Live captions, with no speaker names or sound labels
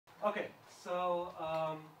Okay, so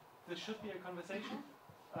this should be a conversation,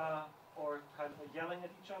 or kind of a yelling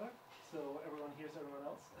at each other, so everyone hears everyone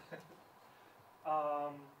else.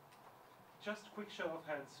 Just a quick show of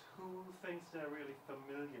hands, who thinks they're really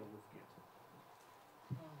familiar with Git?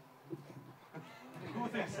 Who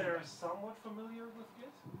thinks they're somewhat familiar with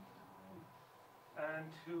Git? And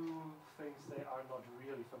who thinks they are not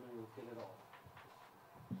really familiar with Git at all?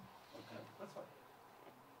 Okay, that's fine.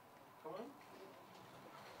 Come on.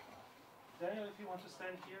 Daniel, if you want to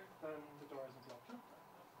stand here, then the door isn't locked.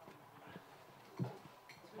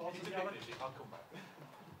 Also the other. I'll come back.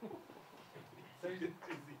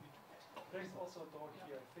 There's also a door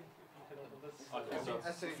here, I think, if you can open this. Okay, so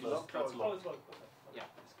that's it's locked. locked. Oh, it's locked. Okay. Yeah.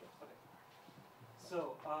 It's closed. Okay.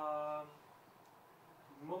 So,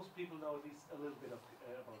 most people know at least a little bit about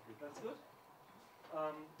Git. That's good.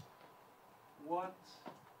 What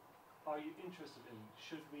are you interested in?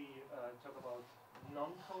 Should we talk about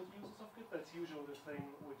non-code uses of Git? That's usually the thing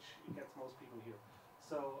which gets most people here.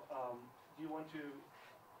 So, do you want to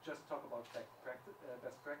just talk about best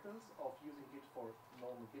practice of using Git for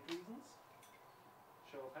normal Git reasons?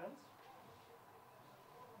 Show of hands.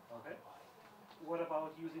 Okay. What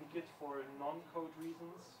about using Git for non-code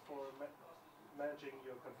reasons, for managing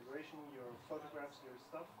your configuration, your photographs, your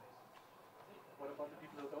stuff? What about the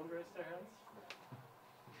people who don't raise their hands?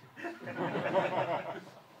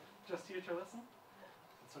 Just here to listen?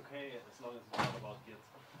 It's okay as long as it's not about Git.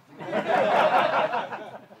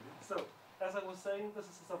 So, as I was saying,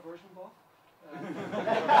 this is a subversion BoF.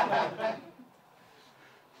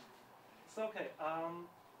 So, okay,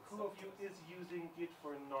 who of you is using Git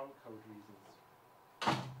for non-code reasons?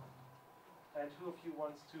 And who of you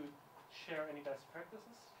wants to share any best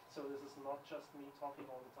practices? So this is not just me talking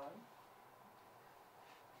all the time?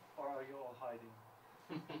 Or are you all hiding?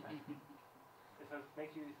 If I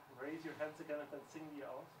make you raise your hands again and then sing me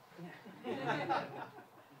out?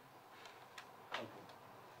 Okay.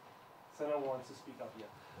 So no one wants to speak up yet.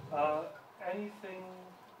 Anything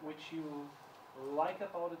which you like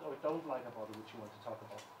about it or don't like about it which you want to talk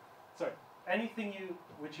about? Sorry, anything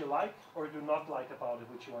which you like or do not like about it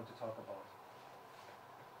which you want to talk about?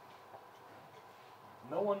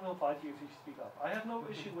 No one will bite you if you speak up. I have no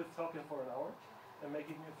issue with talking for an hour and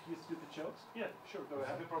making a few stupid jokes. Yeah, sure, go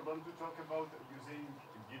ahead. Is it a problem to talk about using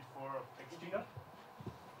Git for packaging? Speak up.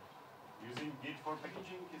 Using Git for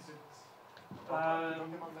packaging, is it?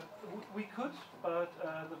 We could, but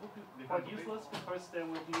that would be quite useless because there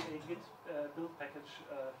will be a Git build package.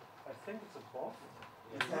 I think it's a BoF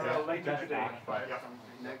later today.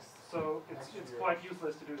 Next. So it's quite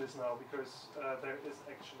useless to do this now because there is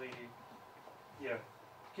actually, yeah,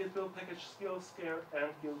 Git build package skill scare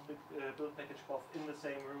and Git build package BoF in the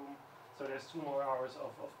same room. So there's 2 more hours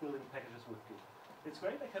of building packages with Git. It's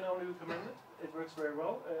great. I can only recommend it. It works very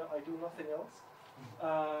well. I do nothing else.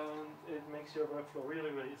 It makes your workflow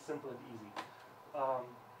really, really simple and easy.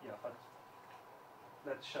 Yeah, but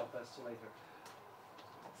let's shove this to later.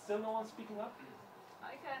 Still no one speaking up?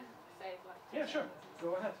 I can say it like Yeah, sure.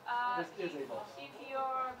 Go ahead. This is a BoF. If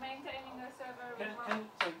you're maintaining a server Can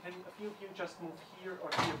a few of you just move here or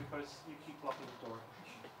here because you keep blocking the door?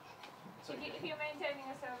 So if you're maintaining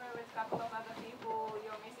a server with a couple of other people,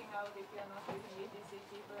 you're missing out if you're not using etc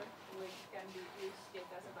keeper, which can be used Git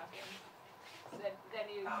as a backend. So then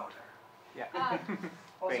you... Louder. Yeah.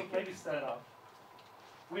 Also, maybe stand up.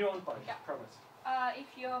 We won't bite, Yeah. promise. If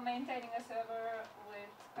you're maintaining a server with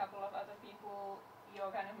a couple of other people,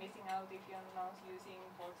 you're kind of missing out if you're not using,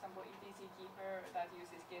 for example, etc keeper that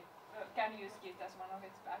uses Git, can use Git as one of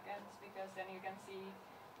its backends, because then you can see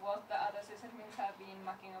what the other sysadmins have been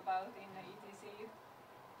mucking about in the etc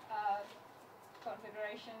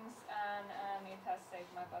configurations, and it has saved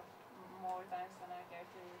my butt more times than I care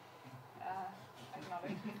to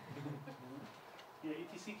acknowledge. Yeah,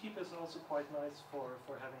 etc keep is also quite nice for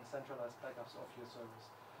having centralized backups of your servers.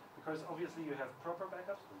 Because obviously you have proper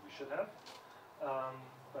backups, or you should have,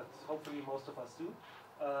 but hopefully most of us do.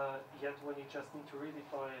 Yet when you just need to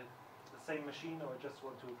redeploy the same machine or just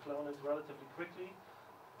want to clone it relatively quickly,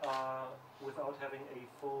 without having a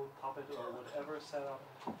full Puppet or whatever set up,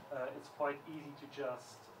 it's quite easy to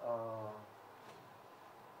just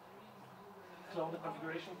clone the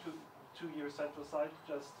configuration to your central site,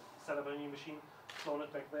 just set up a new machine, clone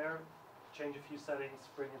it back there, change a few settings,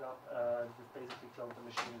 bring it up, and you've basically cloned the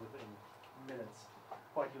machine within minutes.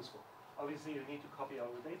 Quite useful. Obviously you need to copy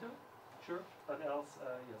all the data, sure, but else,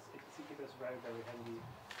 yes, etc keeper is very, very handy.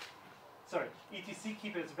 Sorry, etc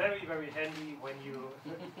keeper is very, very handy when you,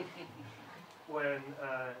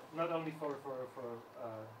 not only for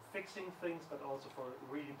fixing things, but also for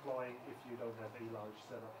redeploying if you don't have a large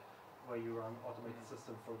setup. where you run automated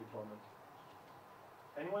system for deployment.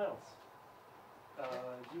 Anyone else?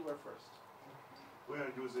 You were first. We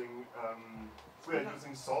are using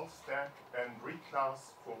SaltStack and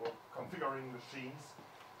reclass for configuring machines,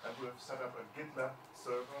 and we have set up a GitLab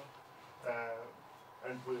server,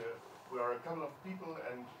 and we are a couple of people,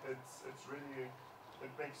 and it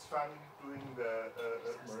makes fun doing the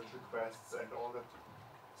merge requests and all that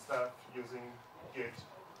stuff using Git.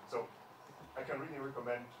 So I can really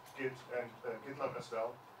recommend Git and GitLab as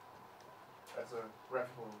well as a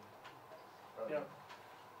graphical.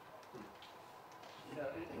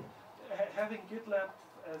 Having GitLab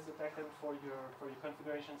as a backend for your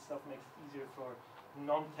configuration stuff makes it easier for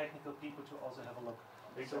non-technical people to also have a look.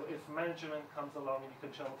 So if management comes along and you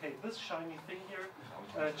can show, okay, this shiny thing here,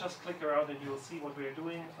 just click around and you'll see what we're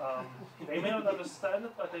doing. They may not understand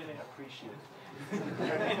it, but they may appreciate it.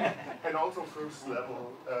 And also first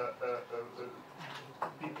level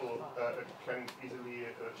people can easily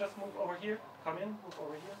just move over here. Come in. Move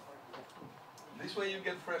over here. This way you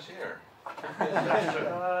get fresh air.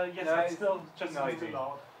 Yes, no, it's still just noisy.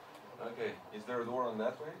 Loud. Okay. Is there a door on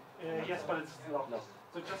that way? Yes, but it's locked.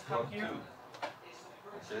 So just come here.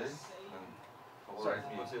 Okay. Sorry.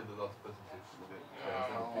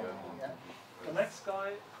 The next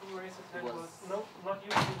guy who raised his hand was no, not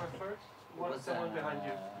you. You were third. Was someone behind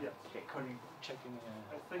you? Yeah. Okay, currently checking.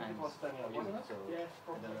 I think it was Daniel, wasn't it? Yeah,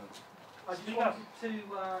 probably. I just wanted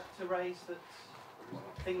to raise that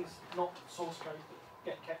things not source code that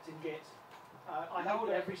get kept in Git. I hope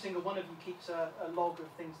that every single one of you keeps a log of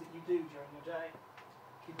things that you do during your day.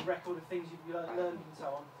 Keep a record of things you've learned and so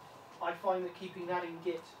on. I find that keeping that in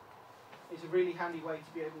Git is a really handy way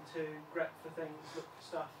to be able to grep for things, look for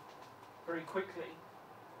stuff very quickly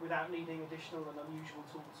without needing additional and unusual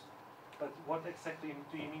tools. But what exactly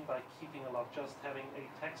do you mean by keeping a log? Just having a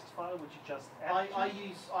text file which you just add I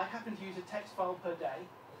happen to use a text file per day.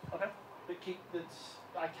 Okay.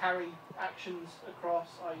 I carry actions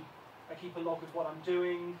across. I keep a log of what I'm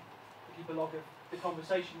doing. I keep a log of the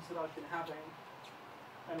conversations that I've been having,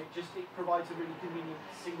 and it provides a really convenient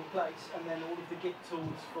single place. And then all of the Git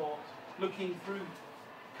tools for looking through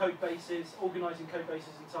code bases, organising code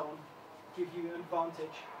bases, and so on, give you an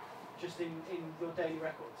advantage just in your daily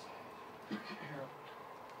records.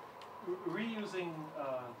 Reusing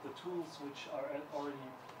the tools which are already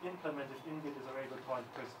implemented in Git is a very good point,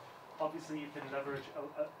 because obviously you can leverage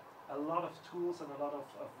a lot of tools and a lot of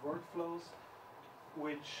workflows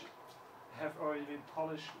which have already been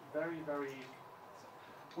polished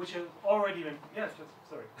which have already been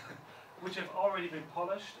which have already been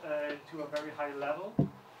polished to a very high level,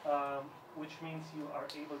 which means you are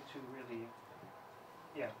able to really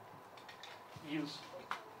use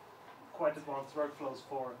quite advanced workflows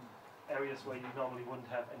for areas where you normally wouldn't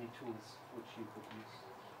have any tools which you could use.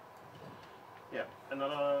 Yeah,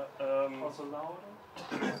 another also louder.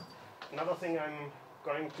 Another thing I'm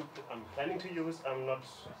planning to use. I'm not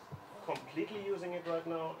completely using it right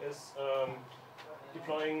now. Is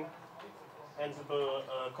deploying Ansible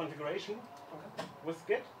configuration with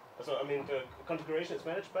Git. So I mean the configuration is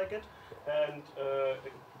managed by Git, and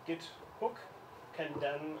Git hook can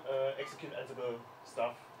then execute Ansible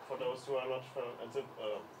stuff. For those who are not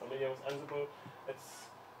familiar with Ansible, it's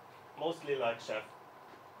mostly like Chef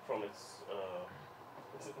from its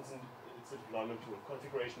a deployment tool,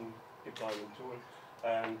 configuration deployment tool,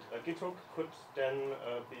 and Git hook could then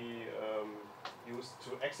be used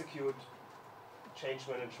to execute change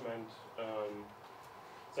management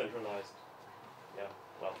centralized. Yeah,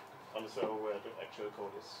 well, on the server where the actual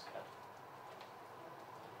code is at.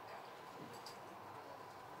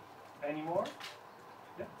 Any more?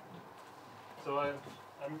 Yeah. So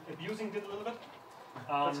I'm abusing Git a little bit.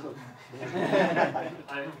 That's good.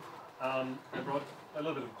 I brought a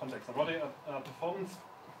little bit of context. I brought a performance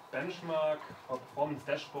benchmark or performance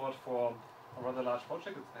dashboard for a rather large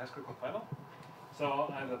project. It's a Haskell compiler.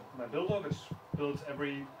 So I have my builder, which builds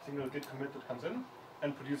every single Git commit that comes in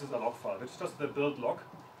and produces a log file, which is just the build log,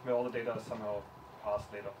 where all the data is somehow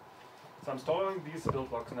parsed later. So I'm storing these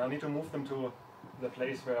build logs, and I need to move them to the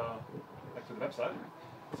place where, like to the website.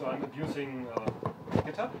 So I'm abusing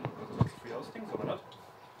GitHub, because it's free hosting, so why not?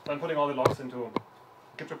 So I'm putting all the logs into a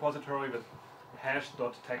Git repository with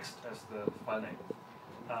hash.txt as the file name.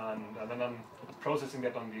 And then I'm processing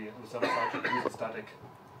that on the server side to use a static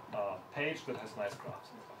page that has nice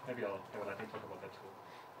graphs. Maybe I'll I can talk about that too.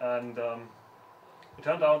 And it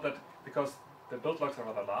turned out that because the build logs are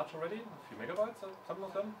rather large already, a few megabytes, some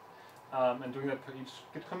of them, and doing that for each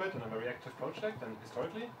Git commit in a very active project, and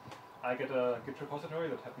historically, I get a Git repository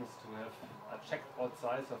that happens to have a checked out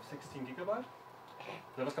size of 16 gigabyte.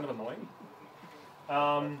 That was kind of annoying.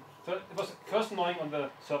 So it was first annoying on the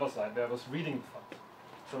server side where I was reading the file.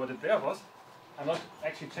 So what it there was, I'm not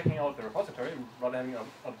actually checking out the repository, I'm rather having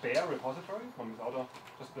a bare repository, one without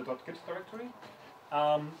just the .git directory.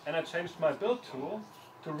 And I changed my build tool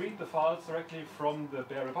to read the files directly from the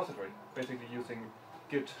bare repository, basically using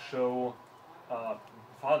git show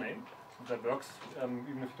file name, that works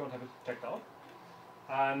even if you don't have it checked out.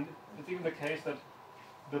 And it's even the case that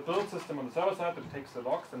the build system on the server side that takes the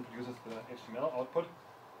logs and produces the HTML output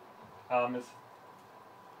is,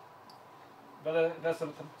 but there's a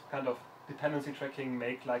kind of dependency tracking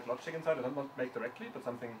make-like logic inside. I don't want make directly, but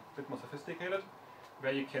something a bit more sophisticated,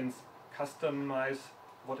 where you can customize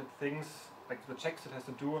what it thinks, like the checks it has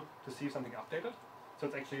to do to see if something updated. So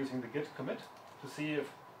it's actually using the git commit to see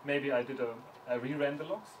if maybe I reran the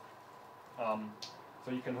logs.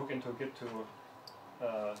 So you can hook into Git to, if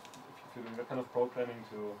you're doing that kind of programming,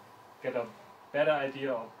 to get a better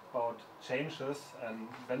idea about changes and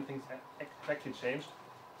when things actually changed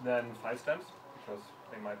than file stamps, because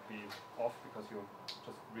they might be off because you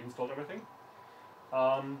just reinstalled everything.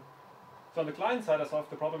 So on the client side, I solved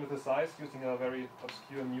the problem with the size using a very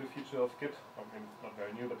obscure new feature of Git. I mean, not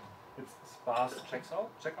very new, but it's sparse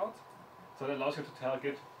checkouts. So it allows you to tell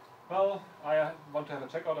Git, well, I want to have a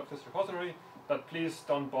checkout of this repository, but please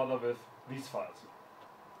don't bother with these files.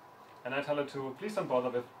 And I tell it to, please don't bother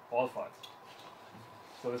with all files.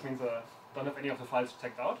 So this means I don't have any of the files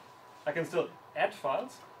checked out. I can still add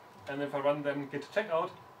files, and if I run then git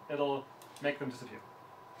checkout, it'll make them disappear.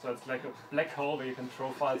 So it's like a black hole where you can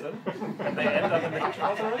throw files in, and they end up in the Git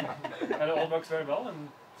repository, and it all works very well. And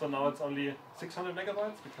so now it's only 600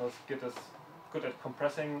 megabytes because Git is good at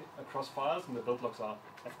compressing across files, and the build logs are,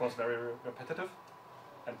 of course, very repetitive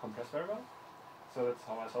and compress very well. So that's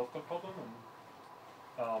how I solved that problem.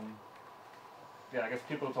 And yeah, I guess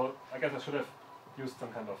I guess I should have used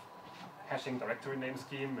some kind of hashing directory name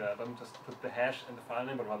scheme where I don't just put the hash in the file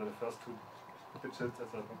name, but rather the first two digits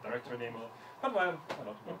as a directory name. But why not?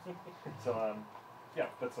 So yeah,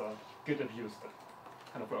 that's a Git abuse that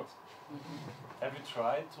kind of works. Have you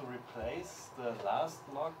tried to replace the last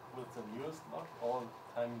log with the newest log all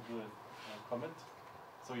the time you do a commit?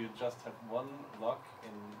 So you just have one log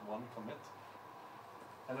in one commit,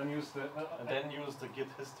 and then use the Git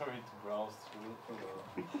history to browse through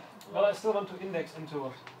the well, I still want to index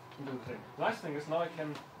into the thing. The nice thing is now I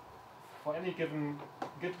can, for any given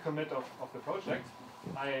Git commit of the project,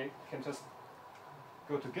 I can just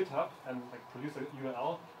go to GitHub and like produce a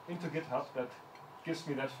URL into GitHub that gives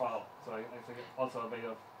me that file. So I think also a way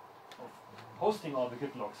of hosting all the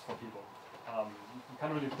Git logs for people. You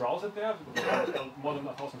can't really browse it there, because more than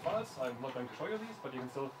 1,000 files. I'm not going to show you these, but you can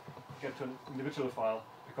still get to an individual file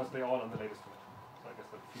because they're all on the latest commit. So I guess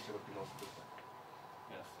that feature would be lost this way.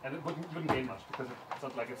 Yes. And it wouldn't gain much because it's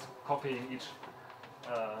not like it's copying each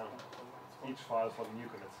file for the new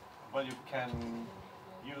commits. Well, you can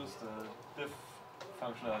use the diff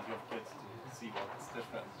functionality of Git to see what's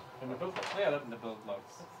different In the build log? yeah, in the build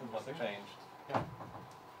logs, what's changed. Yeah.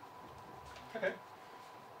 Okay.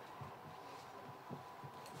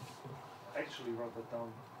 I actually wrote that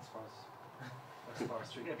down as far as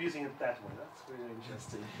abusing it that way. That's really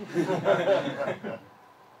interesting.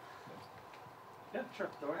 Yeah, sure.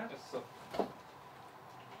 Go ahead. Yes,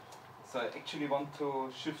 so I actually want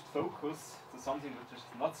to shift focus to something which is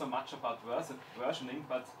not so much about versioning,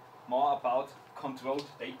 but more about controlled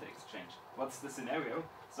data exchange. What's the scenario?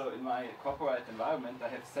 So in my corporate environment, I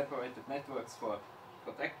have separated networks for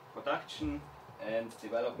production and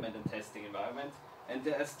development and testing environment. And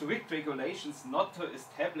there are strict regulations not to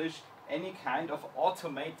establish any kind of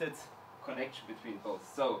automated connection between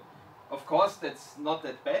both. So, of course, that's not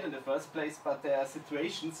that bad in the first place, but there are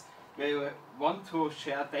situations where you want to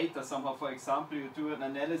share data somehow. For example, you do an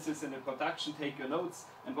analysis in a production, take your notes,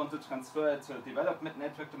 and want to transfer it to a development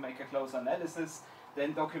network to make a closer analysis,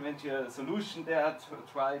 then document your solution there,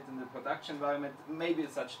 try it in the production environment, maybe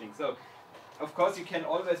such thing. So, of course, you can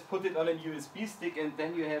always put it on a USB stick, and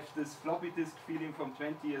then you have this floppy disk feeling from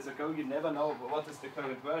 20 years ago. You never know what is the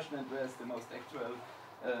current version and where is the most actual,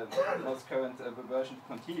 most current version to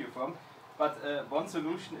continue from. But one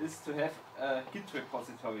solution is to have a Git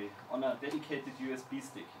repository on a dedicated USB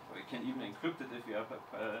stick. Or you can even encrypt it if you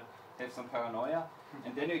have some paranoia.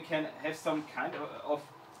 And then you can have some kind of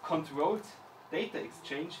controlled data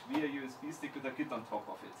exchange via USB stick with a Git on top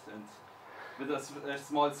of it. And with a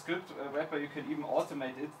small script wrapper, you can even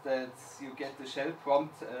automate it that you get the shell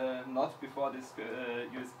prompt not before this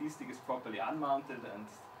USB stick is properly unmounted, and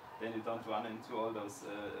then you don't run into all those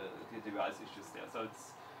device issues there. So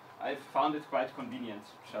I found it quite convenient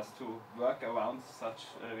just to work around such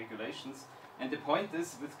regulations. And the point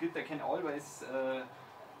is, with Git I can always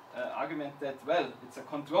argument that, well, it's a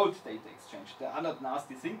controlled data exchange. There are not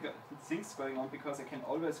nasty things going on because I can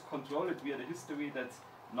always control it via the history that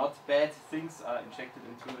not bad things are injected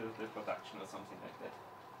into the production or something like that.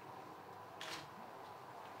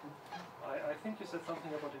 I think you said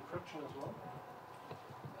something about encryption as well.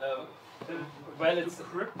 Well, it's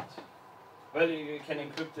encrypt. Well, you can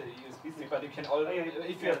encrypt the USB stick, but you can also,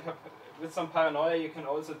 if you have with some paranoia, you can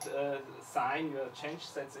also sign your change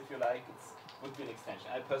sets if you like. It would be an extension.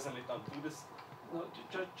 I personally don't do this. No,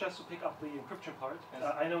 just to pick up the encryption part. Yes.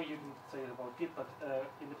 I know you didn't say it about Git, but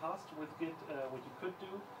in the past with Git, what you could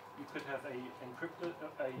do, you could have a encrypted,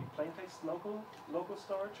 a plaintext local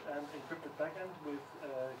storage and encrypted backend with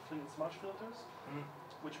clean smudge filters,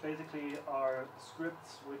 which basically are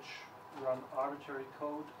scripts which run arbitrary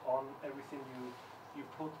code on everything you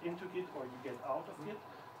put into Git or you get out of Git,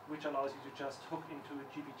 which allows you to just hook into a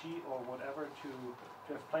GPG or whatever to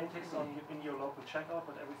have plaintext in your local checkout,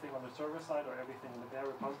 but everything on the server side or everything in the bare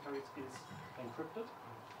repositories is encrypted,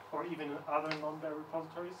 or even in other non-bare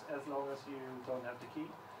repositories as long as you don't have the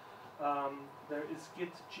key. There is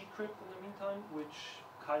Git gcrypt in the meantime, which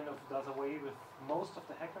kind of does away with most of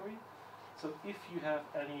the hackery. So if you have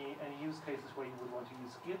any use cases where you would want to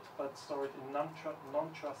use Git but store it in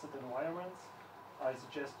non-trusted environments, I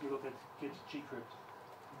suggest you look at Git gcrypt.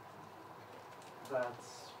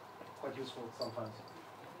 That's quite useful sometimes.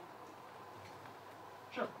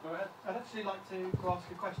 Sure, go ahead. I'd actually like to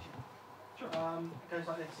ask a question. Sure. It goes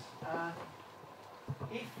like this.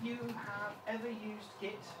 If you have ever used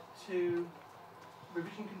Git to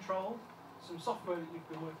revision control some software that you've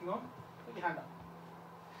been working on, put your hand up.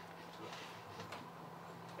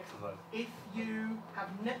 If you have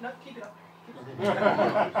no, keep it up.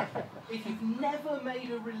 If you've never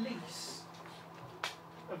made a release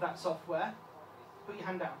of that software, put your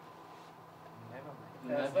hand down.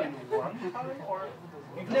 Has been one time, or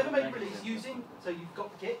you've never made a release using, so you've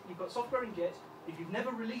got Git, you've got software in Git. If you've never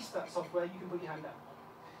released that software, you can put your hand down.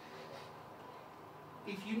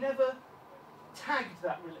 If you never tagged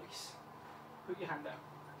that release, put your hand down.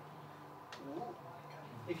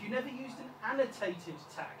 If you never used an annotated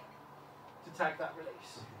tag to tag that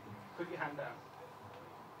release, put your hand down.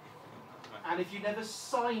 And if you never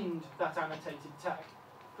signed that annotated tag,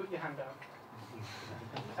 put your hand down.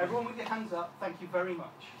 Everyone with your hands up, thank you very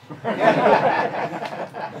much.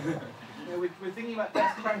 We're thinking about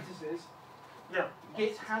best practices. yeah,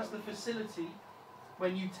 Git has the facility,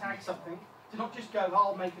 when you tag something, to not just go,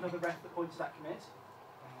 I'll make another ref that points to that commit,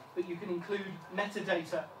 but you can include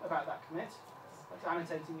metadata about that commit. That's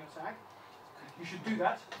annotating your tag. You should do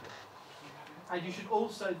that. And you should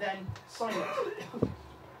also then sign it.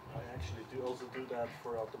 I actually do also do that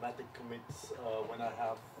for automatic commits when I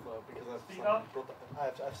have because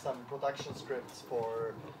I've some production scripts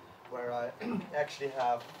for where I actually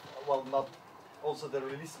have not also the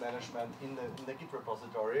release management in the Git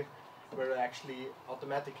repository where I actually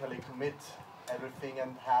automatically commit everything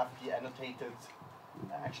and have the annotated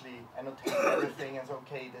annotate everything and say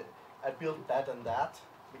okay I built that and that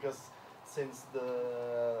because since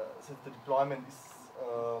the deployment is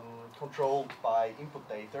controlled by input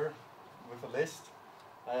data with a list.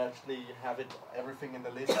 I actually have everything in the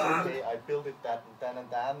list. Okay, I built it that and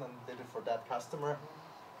then and did it for that customer.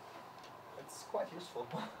 It's quite useful.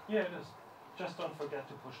 yeah, it is. Just don't forget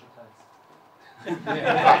to push the tags.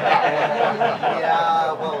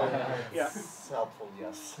 Yeah, well, it's helpful,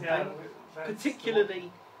 yes. Yeah,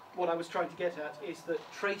 particularly, what I was trying to get at is that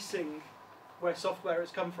tracing where software has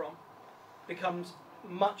come from becomes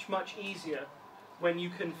much easier when you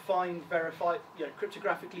can find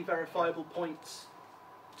cryptographically verifiable points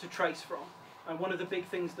to trace from. And one of the big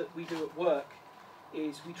things that we do at work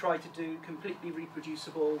is we try to do completely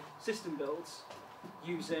reproducible system builds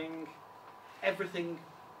using everything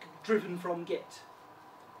driven from Git.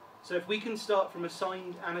 So if we can start from a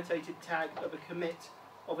signed annotated tag of a commit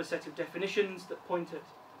of a set of definitions that point at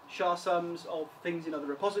SHA sums of things in other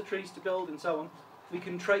repositories to build and so on, we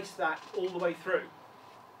can trace that all the way through.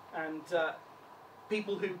 And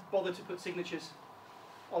people who bother to put signatures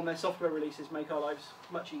on their software releases make our lives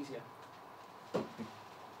much easier.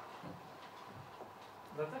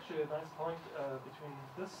 That's actually a nice point between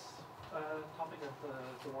this topic and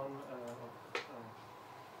the one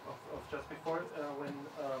of just before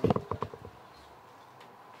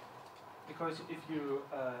because if you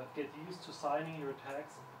get used to signing your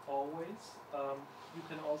tags always, you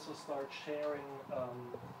can also start sharing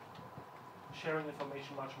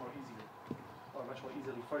information much more easily.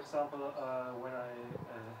 For example, when I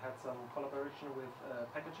had some collaboration with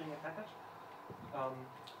packaging a package.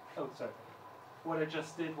 What I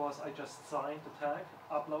just did was I just signed the tag,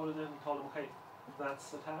 uploaded it, and told them, okay, that's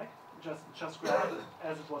the tag. Just grab it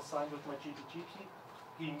as it was signed with my GPG key.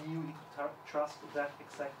 He knew he could trust that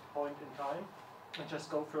exact point in time, and just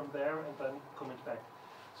go from there and then commit back.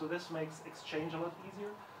 So this makes exchange a lot easier.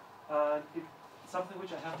 It's something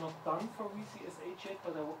which I have not done for VCSH yet,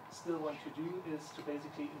 but I still want to do is to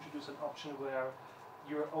basically introduce an option where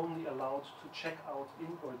you're only allowed to check out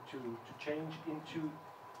in or to change into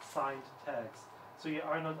signed tags. So you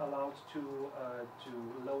are not allowed to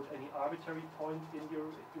load any arbitrary point in your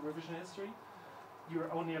revision history.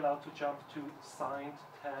 You're only allowed to jump to signed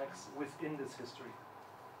tags within this history,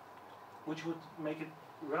 which would make it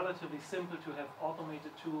relatively simple to have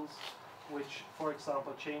automated tools which, for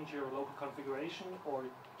example, change your local configuration or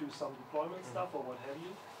do some deployment stuff or what have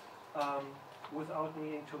you, without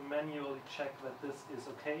needing to manually check that this is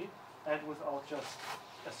okay, and without just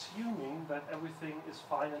assuming that everything is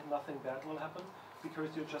fine and nothing bad will happen,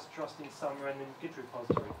 because you're just trusting some random Git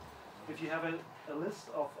repository. If you have a list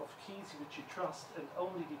of keys which you trust and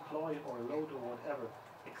only deploy or load or whatever,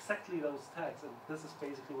 exactly those tags, and this is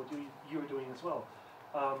basically what you're doing as well.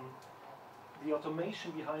 The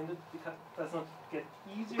automation behind it does not get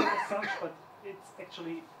easier as such, but it's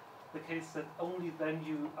actually the case that only then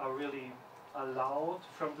you are really allowed,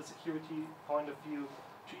 from the security point of view,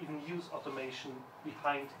 to even use automation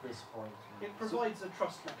behind this point. It provides a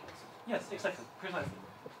trust mechanism. Yes, exactly, precisely.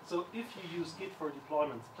 So if you use Git for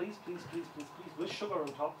deployments, please, with sugar on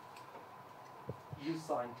top, use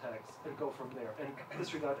signed tags and go from there and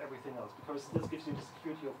disregard everything else, because this gives you the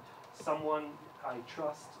security of someone I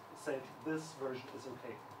trust said this version is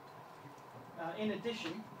okay. In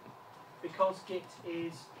addition, because Git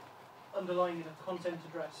is underlying in a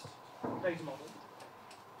content-addressed data model,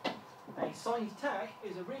 a signed tag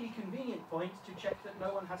is a really convenient point to check that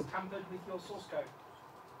no one has tampered with your source code.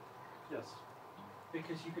 Yes.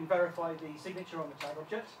 Because you can verify the signature on the tag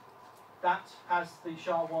object. That has the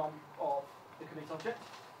SHA-1 of the commit object.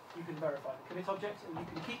 You can verify the commit object, and you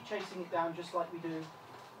can keep chasing it down just like we do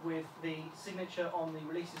with the signature on the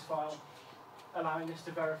releases file, allowing us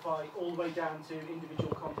to verify all the way down to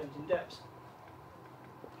individual content in depths.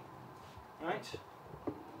 Right?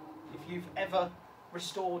 If you've ever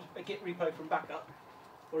restored a Git repo from backup,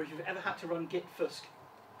 or if you've ever had to run Git fusk,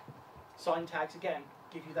 signed tags again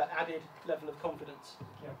give you that added level of confidence.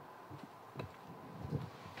 Yeah.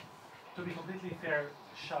 To be completely fair,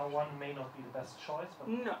 SHA-1 may not be the best choice, but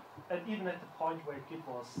no. And even at the point where Git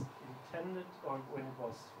was intended, or when it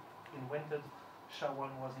was invented,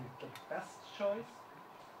 SHA-1 wasn't the best choice,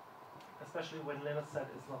 especially when Linus said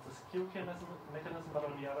it's not a security mechanism, but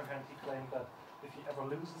on the other hand he claimed that if he ever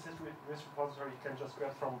loses his repository, he can just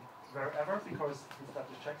grab from wherever because he's got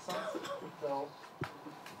the checksums. So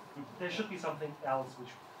there should be something else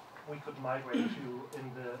which we could migrate to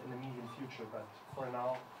in the immediate future, but for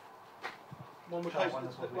now, one would hope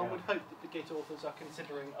that the Git authors are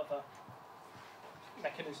considering other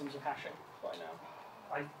mechanisms of hashing by now.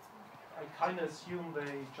 I kind of assume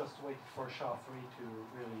they just waited for SHA-3 to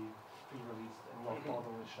really be released and not bother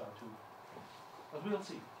with SHA-2. But we'll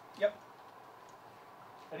see. Yep.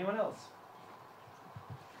 Anyone else?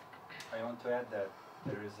 I want to add that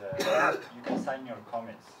there is a you can sign your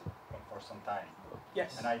commits for some time.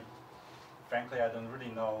 Yes. And frankly, I don't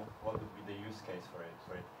really know what would be the use case for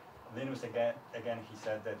it. Linus again, he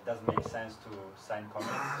said that it doesn't make sense to sign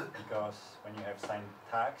commits because when you have signed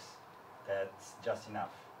tags, that's just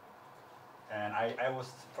enough. And I was,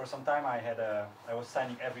 for some time, I was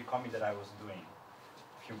signing every commit that I was doing,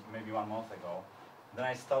 maybe 1 month ago. Then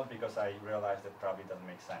I stopped because I realized that probably doesn't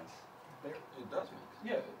make sense. It does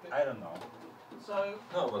make sense. Yeah. I don't know. So.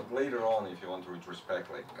 No, but later on, if you want to retrospect,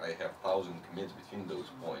 like I have 1,000 commits between those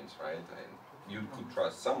points, right? And you could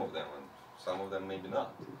trust some of them, and some of them maybe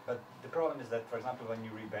not. But the problem is that, for example,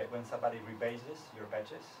 when somebody rebases your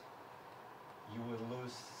patches, you will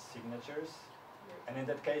lose signatures, and in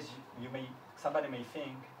that case, somebody may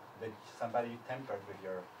think that somebody tampered with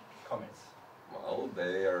your commits. Well,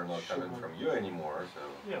 they are not coming from you anymore, so.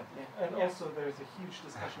 Yeah, and also there's a huge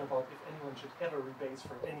discussion about if anyone should ever rebase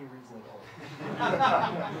for any reason at all.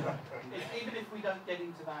 Even if we don't get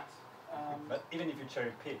into that. But even if you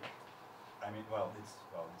cherry pick, I mean, it's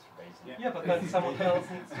rebasing. Yeah, but then someone else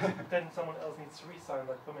needs to re-sign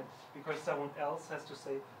that commit because someone else has to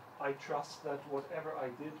say, I trust that whatever I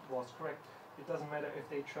did was correct. It doesn't matter if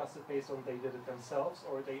they trust it based on they did it themselves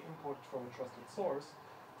or they imported from a trusted source.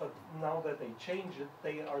 But now that they change it,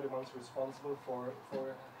 they are the ones responsible for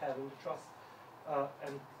having the trust.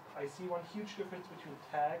 And I see one huge difference between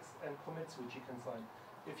tags and commits which you can sign.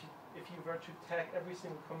 If you were to tag every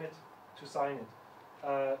single commit to sign it,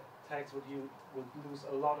 tags would lose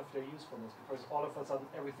a lot of their usefulness because all of a sudden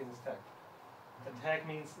everything is tagged. A tag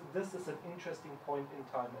means this is an interesting point in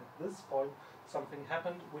time. At this point, something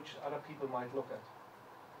happened which other people might look at.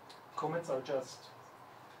 Commits are just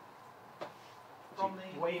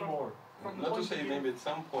way more. Not to say maybe at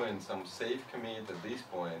some point some safe commit at this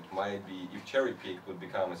point might be, if cherry picked, would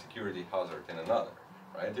become a security hazard in another,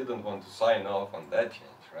 right? You don't want to sign off on that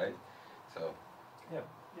change, right? So. Yeah.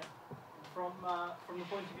 Yeah. From the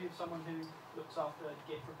point of view of someone who looks after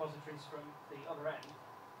Git repositories from the other end,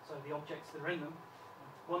 so the objects that are in them,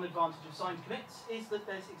 one advantage of signed commits is that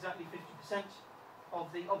there's exactly 50% of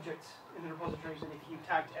the objects in the repositories, and if you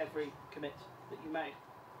tagged every commit that you made,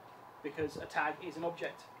 because a tag is an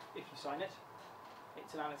object. If you sign it,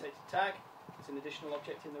 it's an annotated tag, it's an additional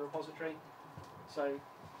object in the repository. So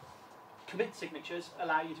commit signatures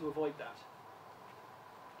allow you to avoid that.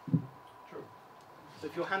 True. So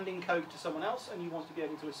if you're handing code to someone else and you want to be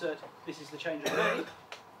able to assert this is the change I made,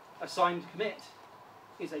 a signed commit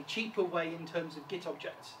is a cheaper way in terms of Git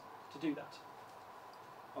objects to do that.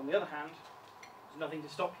 On the other hand, there's nothing to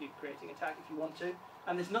stop you creating a tag if you want to,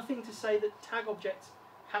 and there's nothing to say that tag objects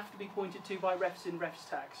have to be pointed to by refs in refs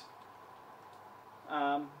tags.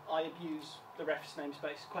 I abuse the refs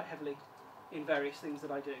namespace quite heavily in various things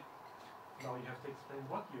that I do. Now you have to explain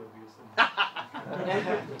what you abuse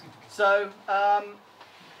them. So,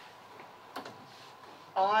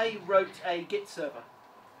 I wrote a Git server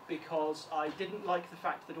because I didn't like the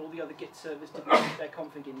fact that all the other Git servers didn't put their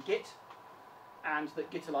config in Git, and that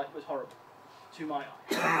Gitolite was horrible to my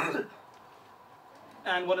eye.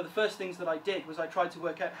 And one of the first things that I did was I tried to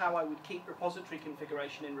work out how I would keep repository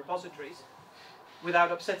configuration in repositories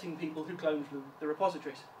without upsetting people who cloned the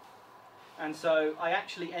repositories. And so I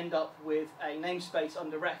actually end up with a namespace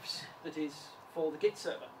under refs that is for the Git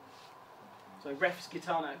server. So refs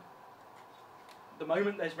Gitano. At the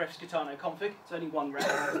moment there's refs Gitano config, it's only one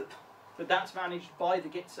ref, but that's managed by the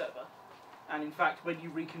Git server. And in fact, when you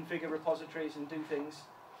reconfigure repositories and do things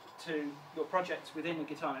to your projects within a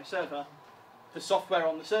Gitano server, the software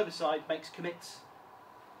on the server side makes commits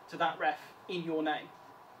to that ref in your name.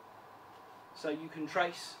 So you can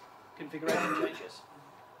trace configuration changes.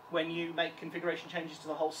 When you make configuration changes to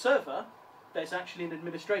the whole server, there's actually an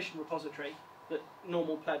administration repository that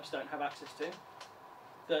normal plebs don't have access to,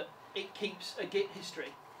 that it keeps a Git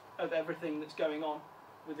history of everything that's going on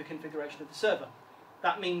with the configuration of the server.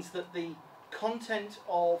 That means that the content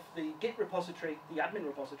of the Git repository, the admin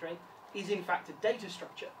repository, is in fact a data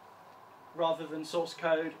structure rather than source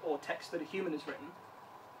code or text that a human has written.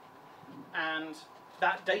 And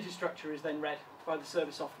that data structure is then read by the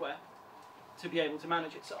server software to be able to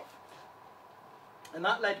manage itself. And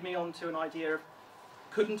that led me on to an idea of,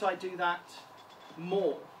 couldn't I do that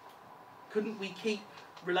more? Couldn't we keep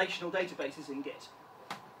relational databases in Git?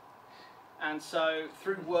 And so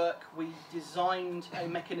through work we designed a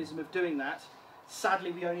mechanism of doing that.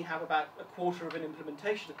 Sadly we only have about a quarter of an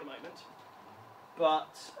implementation at the moment.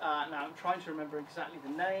 But now I'm trying to remember exactly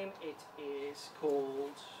the name. It is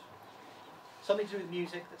called something to do with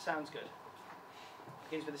music that sounds good.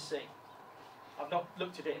 Begins with a C. I've not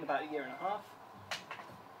looked at it in about a year and a half.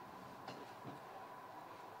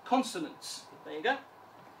 Consonants. There you go.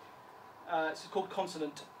 It's called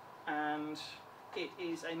Consonant, and it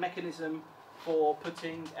is a mechanism for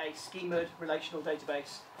putting a schemaed relational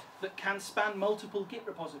database that can span multiple Git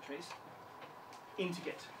repositories into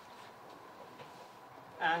Git.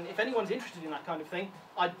 And if anyone's interested in that kind of thing,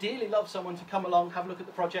 I'd dearly love someone to come along, have a look at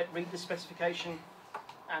the project, read the specification,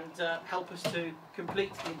 and help us to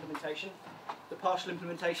complete the implementation. The partial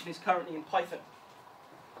implementation is currently in Python.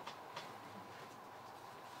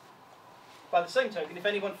 By the same token, if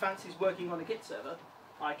anyone fancies working on a Git server,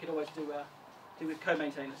 I could always do with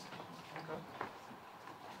co-maintainers. Okay.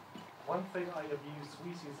 One thing I have used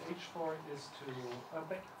VCSH for is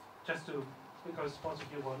to, because most of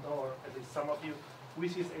you won't know, or at least some of you,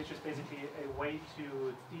 VCSH is basically a way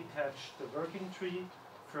to detach the working tree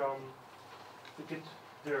from the Git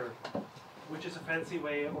dir, which is a fancy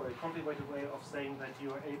way or a complicated way of saying that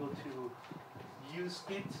you are able to use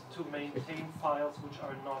Git to maintain files which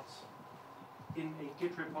are not in a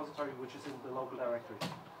Git repository which is in the local directory.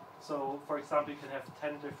 So, for example, you can have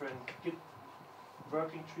 10 different Git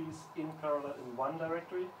working trees in parallel in one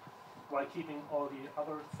directory, while keeping all the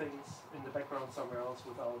other things in the background somewhere else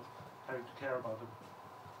without having to care about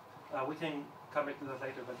them. We can come back to that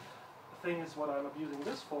later, but the thing is, what I'm abusing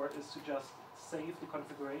this for is to just save the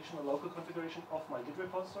configuration, the local configuration of my Git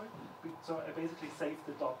repository. So I basically save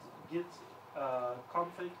the .git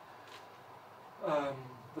config,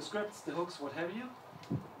 the scripts, the hooks, what have you,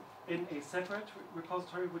 in a separate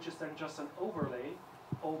repository, which is then just an overlay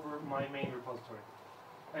over my main repository.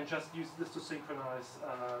 and just use this to synchronize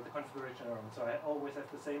the configuration around. So I always have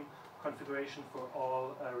the same configuration for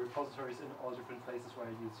all repositories in all different places where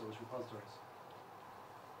I use those repositories.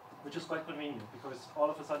 Which is quite convenient, because all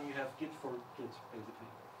of a sudden you have Git for Git, basically.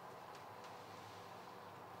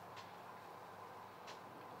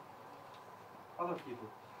 Other people.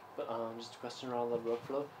 But, just a question around that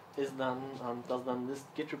workflow. Is then does then this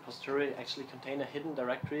Git repository actually contain a hidden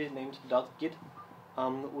directory named .git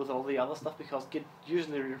with all the other stuff? Because Git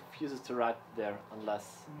usually refuses to write there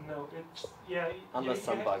unless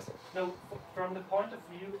some bugs. No, from the point of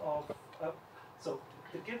view of so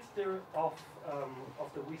the Git of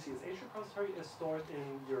the VCSH repository is stored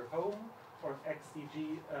in your home or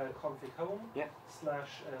xdg config home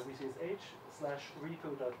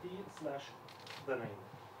 /vcsh/repo.d/the name.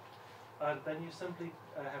 And then you simply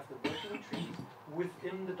have the working tree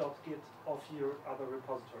within the .git of your other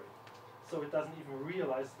repository. So it doesn't even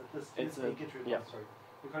realize that this is a Git repository.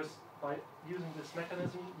 Because by using this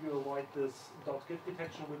mechanism, you avoid this .git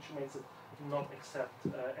detection, which makes it not accept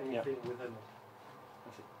anything within it.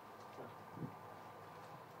 I see.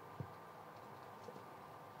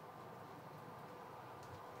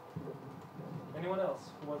 Anyone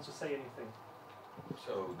else who wants to say anything?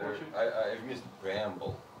 So there, I missed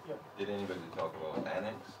preamble. Yeah. Did anybody talk about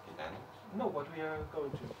annex, Git annex? No, what we are going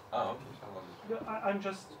to. Oh, okay. So I'm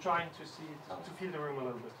just trying to see to feel the room a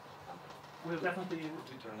little bit. We'll definitely. Did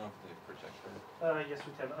you turn off the projector? Yes,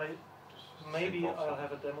 we can. Maybe I'll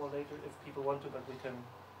have a demo later if people want to, but we can.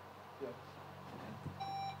 Yeah.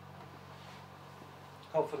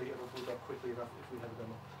 Hopefully it will boot up quickly enough if we have a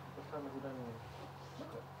demo. What time is it anyway?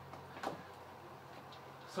 Okay.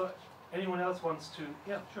 So, anyone else wants to?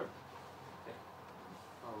 Yeah, sure.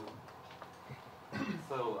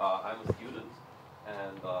 So I'm a student,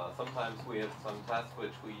 and sometimes we have some tasks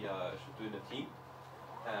which we should do in a team.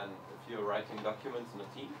 And if you're writing documents in a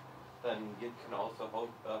team, then Git can also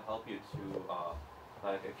help you to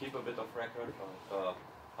keep a bit of record of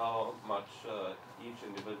how much each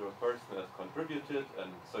individual person has contributed,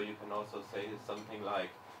 and so you can also say something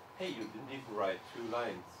like, "Hey, you didn't even write 2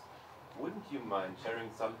 lines. Wouldn't you mind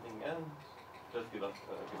sharing something and just give us a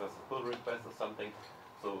pull request or something?"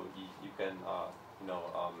 So you can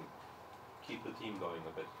keep the team going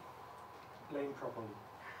a bit. Playing properly.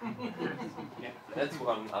 Yeah, that's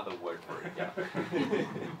one other word for it. Yeah.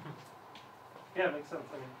 Yeah, makes sense.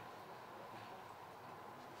 I mean,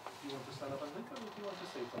 do you want to stand up and think, or do you want to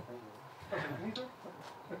say something? Neither.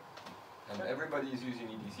 And everybody is using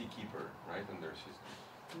EDC Keeper, right, in their system.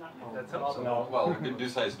 That's also no. Well,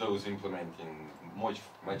 besides those implementing much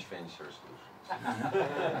fancier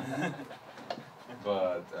solutions.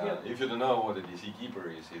 But if you don't know what a EDC Keeper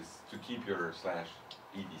is, it's to keep your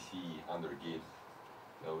 /EDC under Git,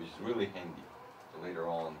 which is really handy to later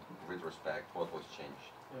on retrospect what was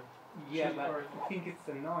changed. Yeah, but I think it's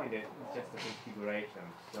annoying that it's just a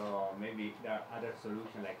configuration. So maybe there are other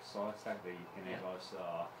solutions like SourceStack that you can have also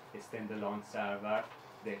a standalone server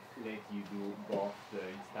that let you do both the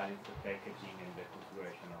installing the packaging and the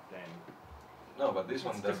configuration of them. No, but this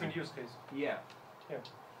one doesn't. Different use case. Yeah.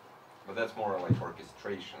 But that's more like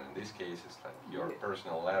orchestration. In this case, it's like your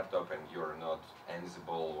personal laptop and you're not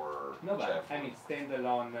Ansible or No, but Chef. I mean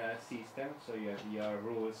standalone system, so you have your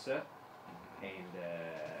rules and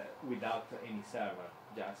without any server,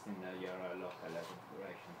 just in your local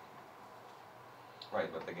configuration.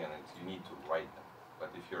 Right, but again, you need to write them. But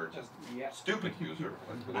if you're just stupid user,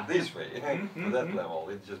 let's put it this way, to that level,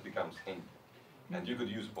 it just becomes handy. And you could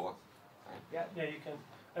use both. Right? Yeah, you can.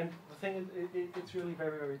 And the thing is, it's really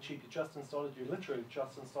very, very cheap. You just install it, you literally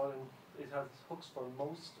just install it. It has hooks for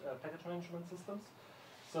most package management systems.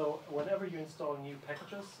 So whenever you install new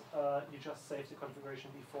packages, you just save the configuration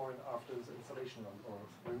before and after the installation run or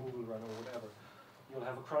removal run or whatever. You'll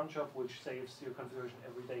have a cron job which saves your configuration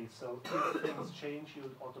every day. So if things change,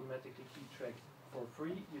 you'll automatically keep track for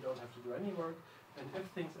free. You don't have to do any work. And if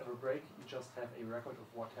things ever break, you just have a record of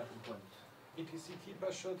what happened when. EDC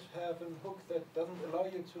Keeper should have a hook that doesn't allow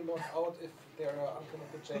you to log out if there are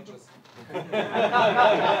uncommitted changes.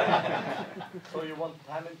 So you want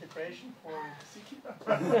time integration for EDC Keeper?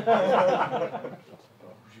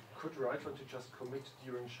 You could write one to just commit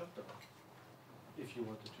during shutdown, if you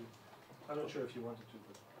wanted to. I'm not sure if you wanted to,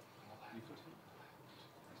 but you could.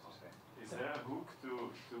 Is there a hook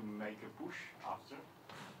to make a push after?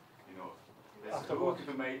 You know, there's After a hook what?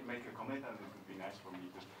 to make a commit, and it would be nice for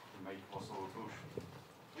me to make also a push.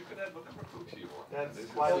 You could add whatever hooks you want. That's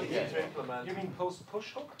quite easy to implement. You mean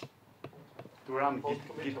post-push hook? To run Git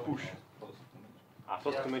push.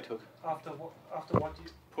 Post-commit hook. After what you...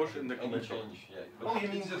 Push in the Any commit. change, yeah. Oh, you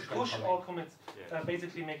mean Just push commit. all commits? Yeah.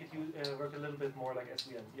 Basically make it work a little bit more like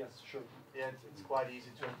SVN. Yes, sure. Yeah, it's quite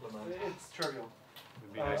easy to implement. It's trivial.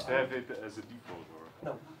 It'd be nice to have it as a default, or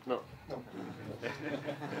No. No. No.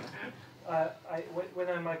 When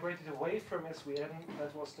I migrated away from SVN,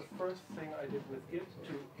 that was the first thing I did with Git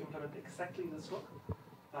to implement exactly this look.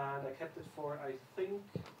 And I kept it for, I think,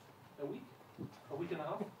 a week and a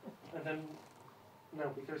half. And then, no,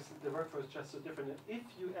 because the workflow is just so different. And if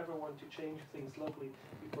you ever want to change things locally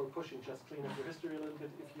before pushing, just clean up your history a little bit.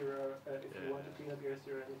 If you want to clean up your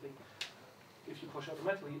history or anything, if you push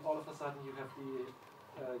automatically, all of a sudden you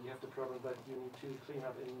have the problem that you need to clean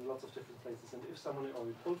up in lots of different places. And if someone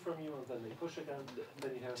already pulled from you and then they push again,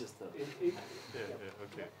 then you have just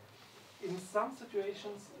okay. In some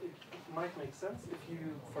situations, it might make sense if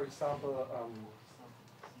you, for example,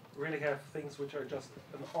 really have things which are just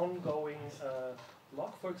an ongoing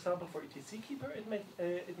log. For example, for etc keeper,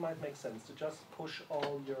 it might make sense to just push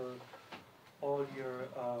all your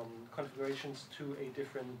configurations to a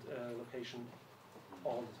different location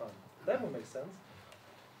all the time. That would make sense.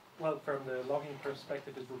 Well, from the logging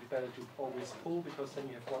perspective, it would be better to always pull, because then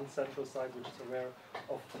you have one central site which is aware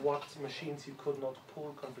of what machines you could not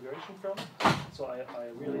pull configuration from. So I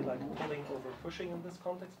really like pulling over pushing in this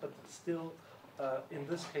context, but still, in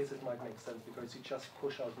this case, it might make sense because you just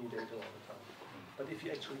push out new data all the time. But if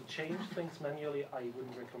you actually change things manually, I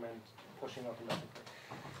wouldn't recommend pushing automatically.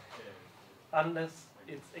 Unless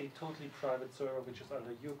it's a totally private server which is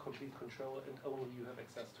under your complete control and only you have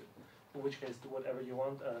access to it. In which case, do whatever you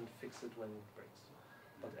want and fix it when it breaks.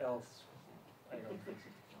 But else, I don't fix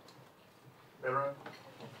it. There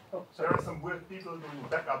are some weird people doing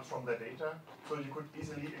backups from their data, so you could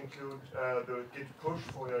easily include the Git push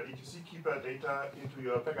for your etc keeper data into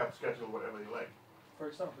your backup schedule, whatever you like. For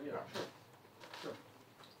example, yeah, sure.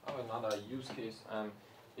 Oh, another use case,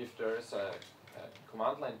 if there is a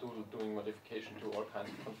command line tool doing modification to all kinds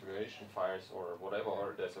of configuration files or whatever,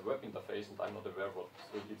 or there's a web interface and I'm not aware what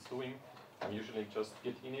it's doing, I'm usually just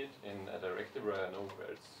git init in a directory where I know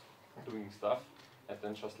where it's doing stuff, and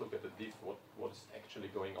then just look at the diff, what is actually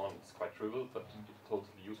going on. It's quite trivial, but it's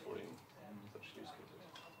totally useful in such use cases.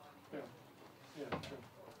 Yeah, sure.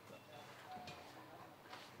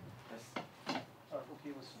 Yes.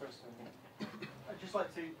 Okay, was first. I'd just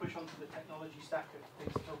like to push onto the technology stack of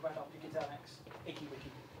things to talk about after Git Annex,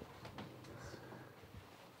 IkiWiki.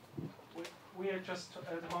 We are just,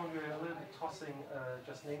 at the moment, we're a little bit tossing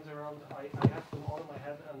just names around. I have them all in my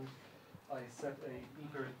head, and I set a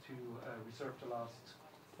beeper to reserve the last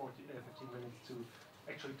 15 minutes to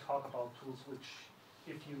actually talk about tools which,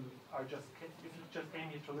 if you just came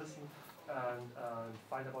here to listen and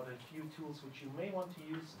find about a few tools which you may want to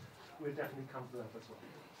use, we'll definitely come to that as well.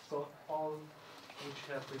 So all which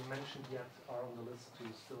have been mentioned yet are on the list to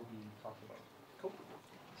still be talked about. Cool.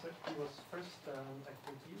 So he was first, I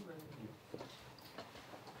think you, then you.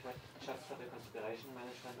 Just for the configuration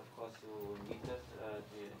management, of course, you need that.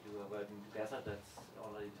 You are working together, that's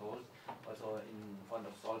already told. Also in front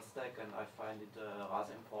of Salt Stack, and I find it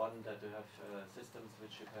rather important that you have systems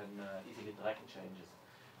which you can easily track changes.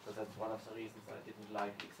 So that's one of the reasons I didn't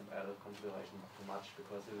like XML configuration too much,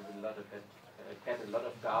 because you will get a lot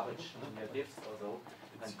of garbage in your diffs or so.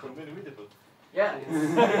 It's convenientable. Yeah,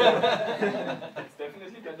 It's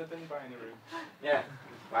definitely better than binary. yeah.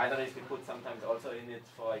 Binaries we put sometimes also in it.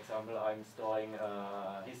 For example, I'm storing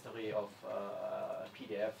history of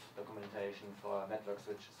PDF documentation for network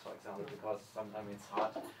switches, for example, because sometimes it's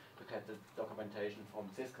hard to get the documentation from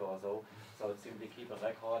Cisco or so. So simply keep a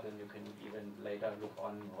record, and you can even later look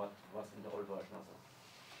on what was in the old version or so.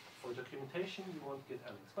 For documentation, you won't get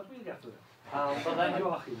Alex, but we'll get to it. But then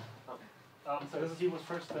Joachim. So this is he was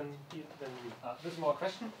first, then you. This is more a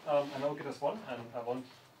question. I know Git is one, and I won't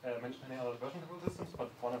mention any other version control systems, but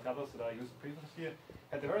one of the others that I used previously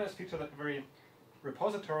had the very nice feature that every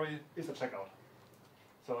repository is a checkout.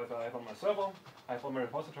 So if I have on my server, I have all my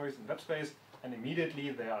repositories in web space, and immediately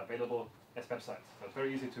they are available as websites. So it's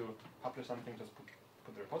very easy to publish something, just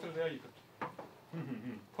put the repository there, you could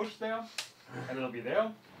push there, and it'll be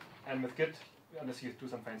there. And with Git, unless you do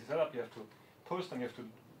some fancy setup, you have to push, then you have to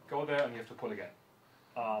go there, and you have to pull again.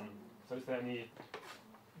 So is there any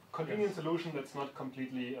convenient solution that's not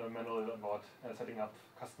completely manual about setting up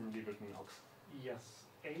customly written hooks? Yes.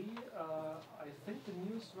 I think the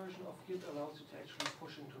newest version of Git allows you to actually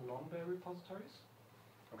push into non-bear repositories.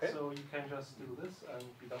 Okay. So you can just do this and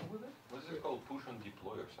be done with it. What is it called? Push on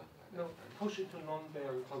deploy or something? No, push into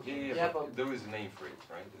non-bear repositories. Yeah, but there is a name for it,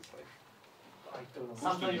 right? It's like I don't know.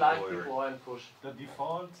 Something like deploy and push. The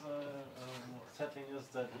default setting is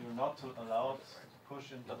that you're not allowed to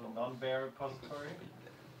push into a non-bear repository,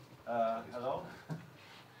 Hello.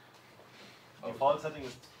 Default setting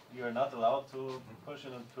is you're not allowed to push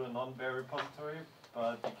it into a non-bear repository,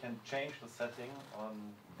 but you can change the setting on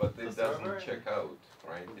But the it doesn't server. check out,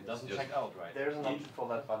 right? It doesn't check out, right? There's an option for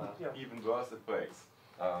that banner. Yeah. Even worse, it breaks.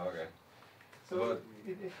 Ah, okay. So But-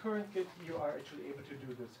 in current Git, you are actually able to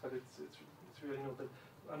do this, but it's really not that.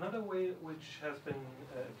 Another way which has been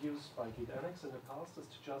used by Git Annex in the past is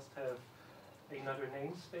to just have another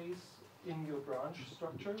namespace in your branch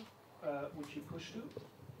structure, which you push to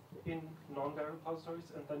in non-bear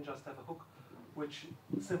repositories, and then just have a hook which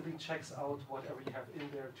simply checks out whatever you have in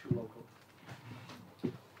there to local.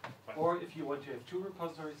 Or if you want to have two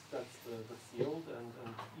repositories, that's the old and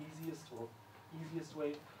easiest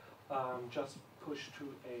way. Just push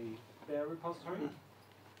to a bear repository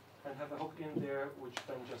and have a hook in there which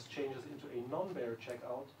then just changes into a non-bear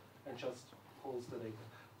checkout and just pulls the data.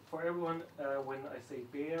 For everyone, when I say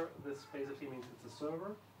bear, this basically means it's a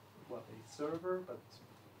server. Well, a server, but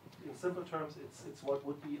in simple terms, it's what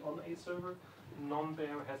would be on a server.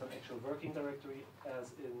 Non-bear has an actual working directory,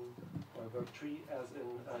 as in, or work tree, as in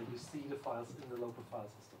you see the files in the local file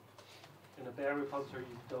system. In a bear repository,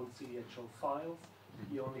 you don't see the actual files.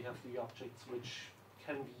 You only have the objects which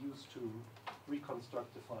can be used to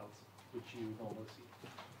reconstruct the files, which you normally see.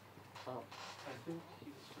 I think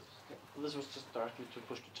he was just, yeah. This was just directly to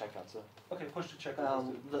push to checkout. So. Okay, push to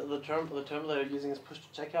checkout. The term they're using is push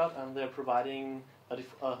to checkout, and they're providing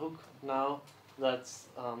a hook now that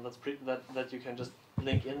you can just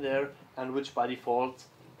link in there, and which by default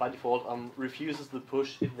refuses the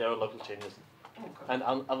push if there are local changes, and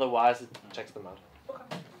otherwise it checks them out.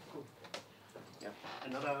 Okay, cool. Yeah.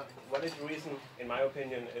 Another valid reason, in my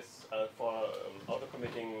opinion, is for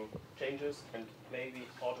auto-committing changes and maybe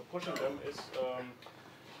auto-pushing them is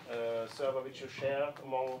a server which you share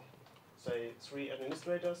among, say, 3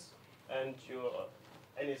 administrators, and your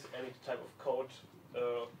any type of code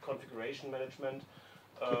configuration management,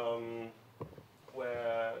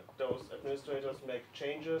 where those administrators make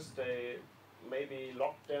changes, they maybe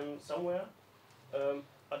log them somewhere,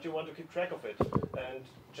 but you want to keep track of it. And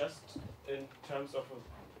just in terms of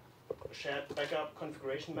a shared backup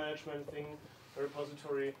configuration management thing, a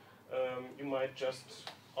repository, you might just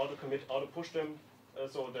auto-commit, auto-push them,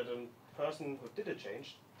 so that a person who did a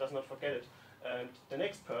change does not forget it. And the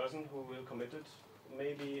next person who will commit it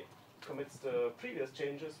maybe commits the previous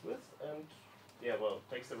changes with, and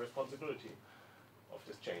takes the responsibility of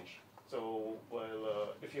this change. So,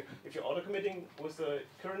 if you're auto-committing with the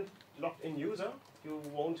current logged-in user, you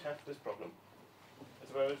won't have this problem. It's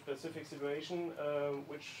a very specific situation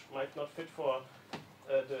which might not fit for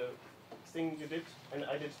the thing you did, and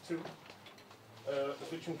I did too,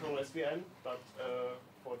 switching from SVN, but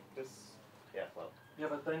for this, Yeah,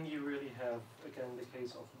 but then you really have, again, the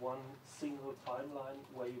case of one single timeline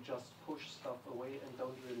where you just push stuff away and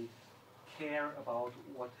don't really care about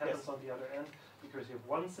what happens on the other end, because you have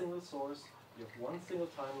one single source, you have one single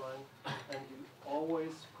timeline, and you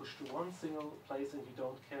always push to one single place and you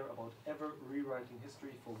don't care about ever rewriting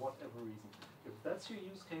history for whatever reason. If that's your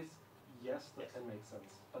use case, yes, that can make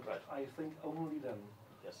sense. But I think only then.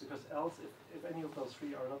 Yes. Because else, if any of those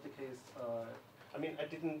 3 are not the case, I mean,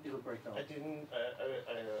 it'll break down. I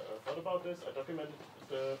thought about this. I documented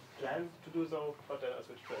the plan to do so, but then I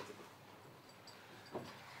switched to Ansible.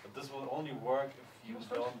 But this will only work if you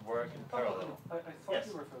don't work in parallel. I thought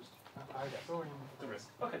you were first. I saw in the risk.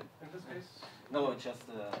 Okay, in this case. No, just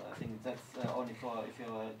I think that's only for if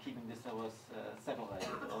you're keeping the servers separated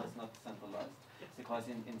or it's not centralized. Because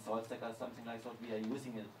in SaltStack or something like that, we are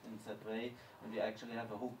using it in that way, and we actually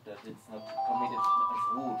have a hook that it's not committed as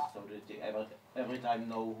root, so that they every time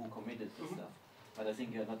know who committed the stuff. But I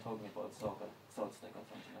think you're not talking about SaltStack or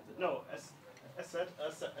something like that. No, as said,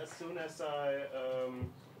 as soon as I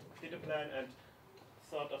did a plan and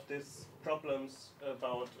thought of these problems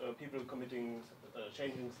about people committing,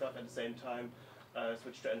 changing stuff at the same time,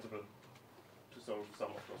 switched to Ansible to solve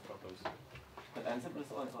some of those problems. But Ansible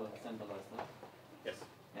is also centralized, right? Yes.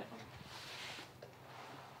 Yeah.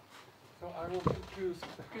 So I wanted to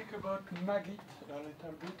speak about Magit a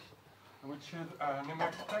little bit, which is an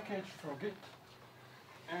Emacs package for Git.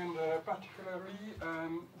 And particularly,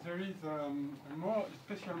 there is a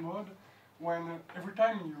special mode when every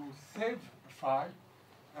time you save a file,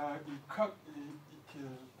 the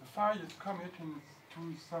file is committed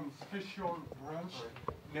to some special branch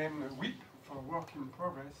named WIP for work in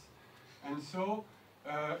progress. And so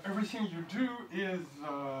everything you do is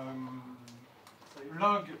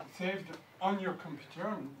saved on your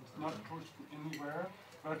computer. It's not pushed anywhere,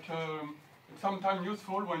 but it's sometimes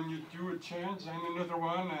useful when you do a change and another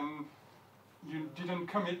one, and you didn't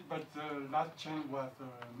commit, but the last change was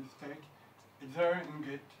a mistake. It's there in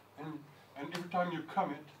Git, and every time you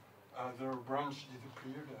commit, the branch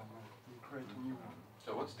disappeared and you create a new one.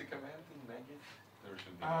 So what's the command in Magit? There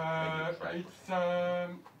should be Magit try. It's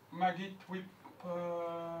Magit with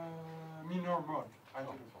minor mod. I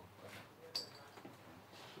don't know.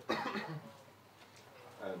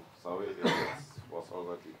 Sorry, it was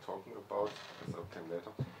already talking about, so came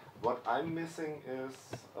later. What I'm missing is,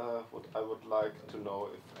 what I would like to know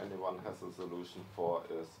if anyone has a solution for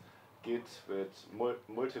is Git with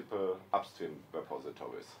multiple upstream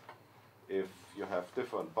repositories. If you have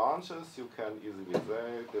different branches, you can easily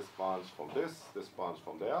say this branch from this branch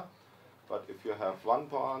from there. But if you have one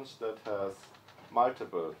branch that has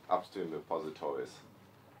multiple upstream repositories,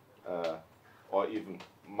 or even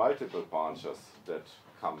multiple branches that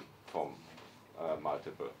come from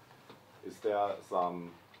multiple, is there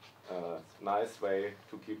some nice way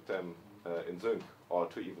to keep them in sync, or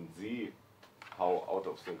to even see how out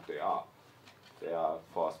of sync they are? They are,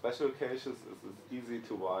 for special cases, it's easy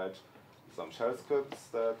to write some shell scripts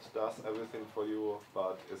that does everything for you,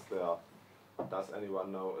 but does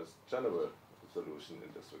anyone know a general solution in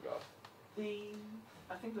this regard?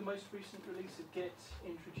 I think the most recent release of Git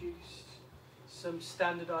introduced some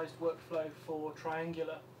standardized workflow for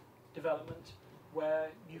triangular development, where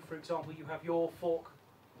you, for example, you have your fork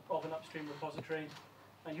of an upstream repository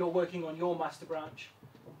and you're working on your master branch,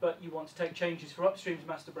 but you want to take changes for upstream's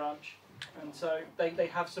master branch, and so they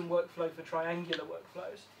have some workflow for triangular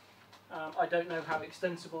workflows. I don't know how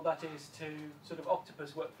extensible that is to sort of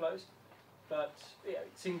octopus workflows, but yeah,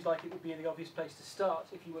 it seems like it would be the obvious place to start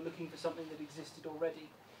if you were looking for something that existed already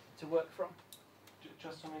to work from.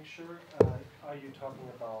 Just to make sure, are you talking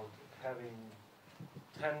about having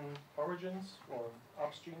 10 origins or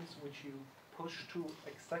upstreams which you push to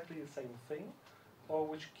exactly the same thing, or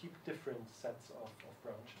which keep different sets of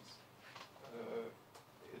branches?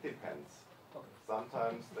 It depends. Okay.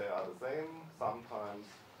 Sometimes they are the same, sometimes,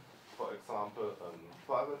 for example, a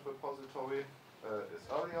private repository is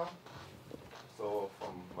earlier. So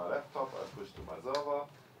from my laptop I push to my server,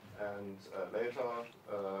 and later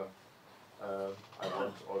I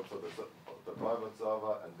want also the private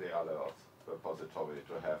server and the other repository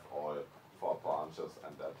to have all 4 branches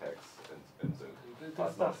and their tags in sync. This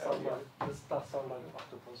does sound like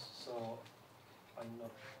octopus, so I'm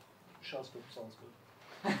not. Shell script sounds good.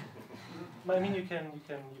 I mean, you can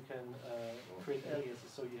create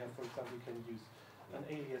aliases. So you have, for example, you can use an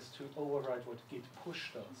alias to override what git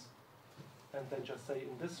push does, and then just say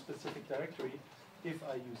in this specific directory, if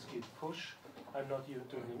I use git push, I'm not even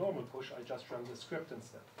doing the normal push. I just run the script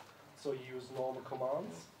instead. So you use normal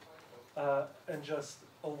commands and just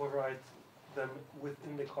override them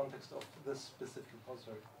within the context of this specific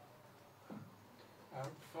repository.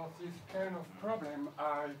 For this kind of problem,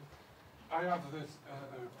 I have this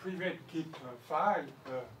private Git file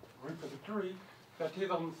repository that is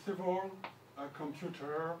on several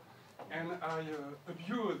computers, and I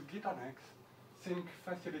abuse GitAnnex sync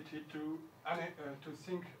facility to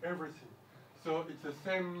sync everything. So it's the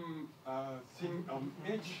same thing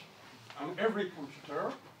on every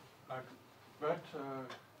computer, but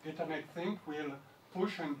GitAnnex sync will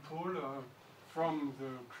push and pull from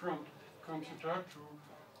the current computer to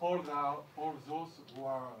all those who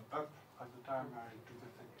are up at the time I do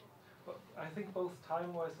the thing. But I think both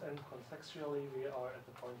time-wise and contextually we are at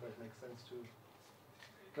the point where it makes sense to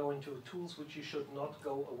go into tools which you should not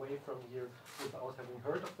go away from here without having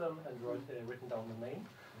heard of them and written down the name.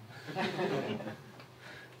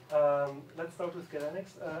 Let's start with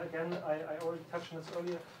GitAnnex. Again, I already touched on this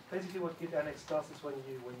earlier. Basically what GitAnnex does is when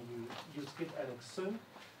you use GitAnnex sync,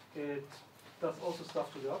 it does also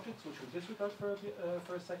stuff to the objects, which we disregard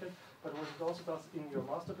for a second, but what it also does in your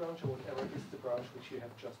master branch, or whatever is the branch which you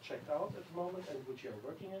have just checked out at the moment and which you are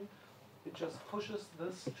working in, it just pushes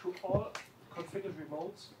this to all configured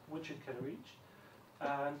remotes which it can reach,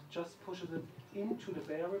 and just pushes it into the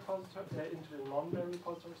bare repository, into the non-bare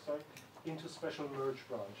repository, into special merge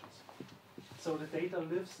branches. So the data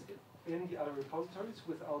lives in the other repositories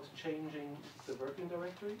without changing the working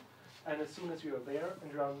directory. And as soon as you are there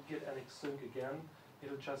and run GitAnnex sync again,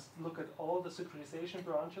 it'll just look at all the synchronization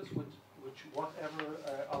branches which whatever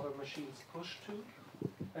other machines push to,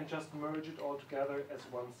 and just merge it all together as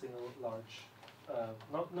one single large,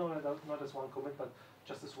 not as one commit, but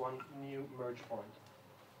just as one new merge point.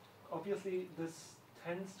 Obviously, this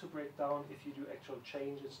tends to break down if you do actual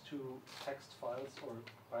changes to text files or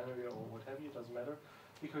binary or what have you, it doesn't matter,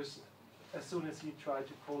 because as soon as you try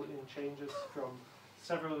to pull in changes from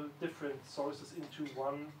several different sources into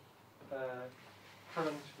one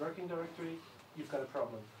current working directory, you've got a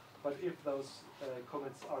problem. But if those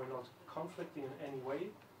commits are not conflicting in any way,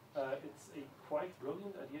 it's a quite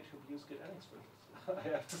brilliant idea to use Git Annex for this. I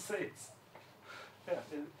have to say, it's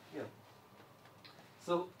yeah.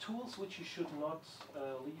 So tools which you should not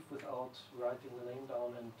leave without writing the name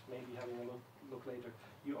down and maybe having a look later.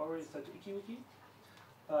 You already said IkiWiki.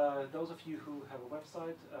 Those of you who have a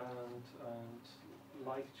website and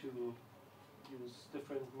like to use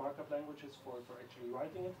different markup languages for actually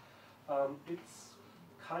writing it, it's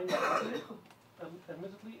kind of hard,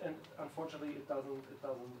 admittedly, and unfortunately it doesn't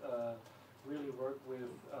really work with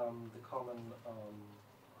the common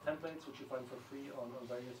templates which you find for free on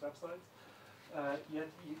various websites. Yet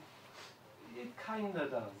it kind of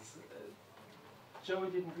does. Joey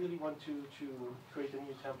didn't really want to create a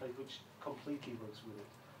new template which completely works with it.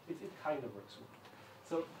 It kind of works with it.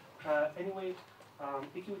 So anyway,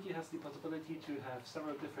 IkiWiki has the possibility to have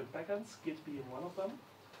several different backends, Git being one of them.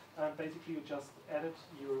 And basically you just edit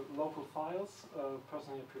your local files.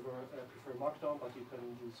 Personally I prefer Markdown, but you can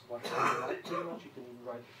use whatever you like pretty much. You can even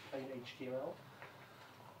write plain HTML.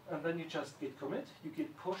 And then you just git commit, you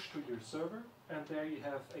git push to your server, and there you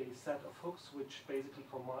have a set of hooks which basically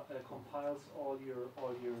compiles all your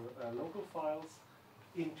local files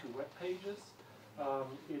into web pages.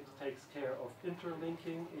 It takes care of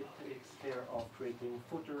interlinking, it takes care of creating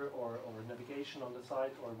footer or navigation on the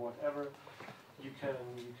site or whatever. You can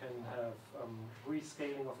have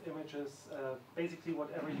rescaling of images. Basically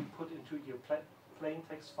whatever you put into your plain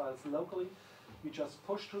text files locally, you just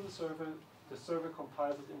push to the server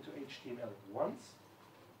compiles it into HTML once,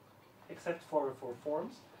 except for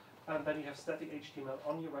forms, and then you have static HTML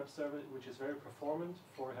on your web server, which is very performant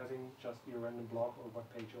for having just your random blog or web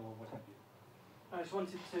page or what have you. I just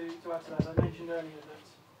wanted to add to that. I mentioned earlier that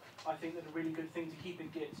I think that a really good thing to keep in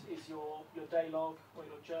Git is your day log or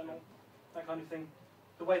your journal, that kind of thing.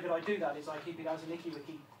 The way that I do that is I keep it as an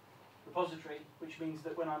IkiWiki repository, which means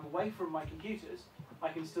that when I'm away from my computers, I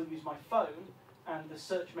can still use my phone and the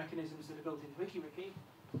search mechanisms that are built into IkiWiki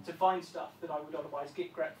to find stuff that I would otherwise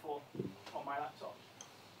git grep for on my laptop.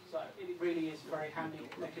 So it really is a very handy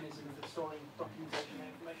mechanism for storing documentation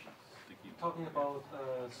and information. Talking about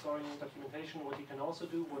storing documentation, what you can also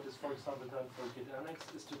do, what is for example done for Git Annex,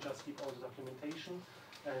 is to just keep all the documentation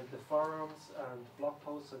and the forums and blog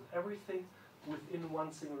posts and everything within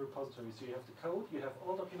one single repository. So you have the code, you have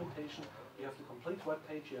all documentation, you have the complete web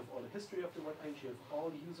page, you have all the history of the web page, you have all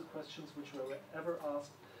the user questions which were ever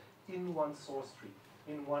asked in one source tree,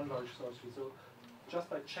 in one large source tree. So just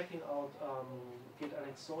by checking out Git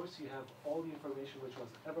Annex source, you have all the information which was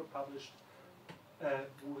ever published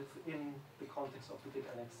within the context of the Git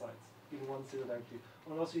Annex sites in one single directory.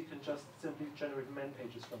 And also you can just simply generate man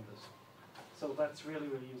pages from this. So that's really,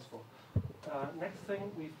 really useful. Next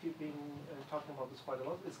thing, we've been talking about this quite a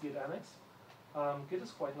lot, is Git Annex. Git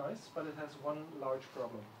is quite nice, but it has one large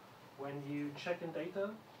problem. When you check in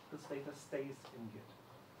data, this data stays in Git.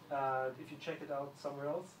 If you check it out somewhere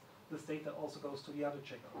else, this data also goes to the other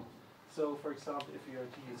checkout. So for example, if you are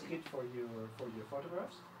to use Git for your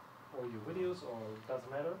photographs, or your videos, or it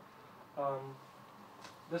doesn't matter,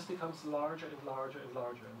 this becomes larger and larger and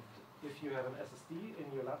larger. And if you have an SSD in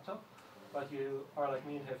your laptop, but you are like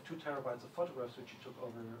me and have 2 terabytes of photographs which you took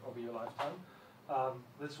over your lifetime,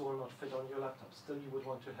 this will not fit on your laptop. Still, you would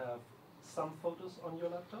want to have some photos on your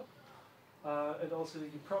laptop. And also,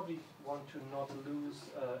 you probably want to not lose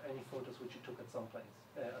any photos which you took at some place,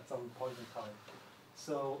 at some point in time.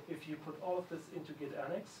 So if you put all of this into Git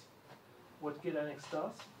Annex, what Git Annex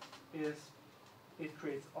does is it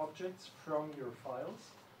creates objects from your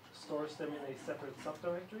files, stores them in a separate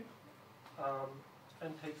subdirectory,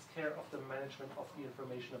 and takes care of the management of the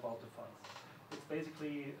information about the files. It's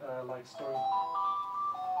basically like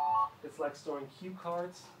storing cue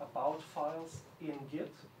cards about files in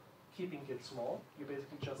Git, keeping Git small. You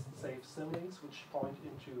basically just save symlinks which point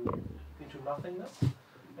into nothingness,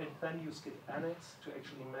 and then use Git Annex to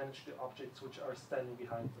actually manage the objects which are standing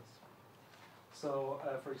behind this. So,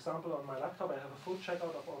 for example, on my laptop I have a full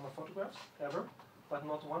checkout of all my photographs ever, but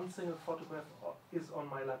not one single photograph is on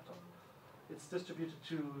my laptop. It's distributed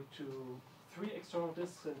to 3 external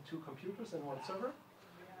disks and 2 computers and 1 server.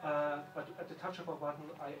 But at the touch of a button,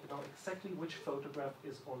 I know exactly which photograph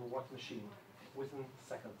is on what machine within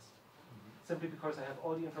seconds. Simply because I have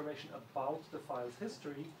all the information about the file's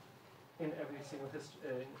history in every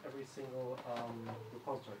single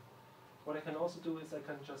repository. What I can also do is I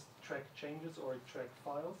can just track changes or track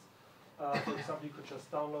files. For example, you could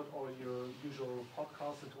just download all your usual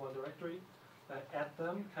podcasts into one directory, add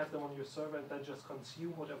them, have them on your server, and then just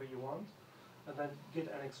consume whatever you want, and then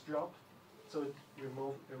Git Annex drop, so it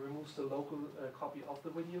removes the local copy of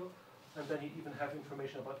the video, and then you even have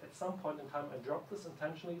information about, at some point in time I dropped this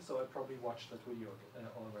intentionally, so I probably watched that video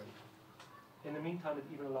already. In the meantime, it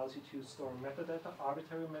even allows you to store metadata,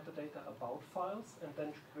 arbitrary metadata about files, and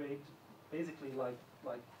then to create basically like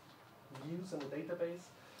views in a database,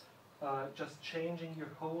 just changing your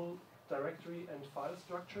whole directory and file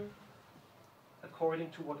structure according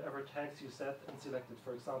to whatever tags you set and selected.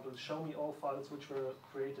 For example, show me all files which were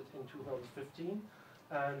created in 2015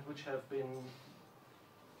 and which have been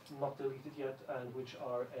not deleted yet and which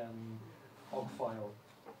are an OGG file,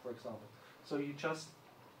 for example. So you just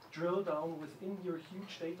drill down within your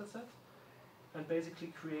huge data set and basically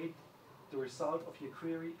create the result of your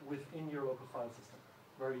query within your local file system.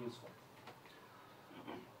 Very useful.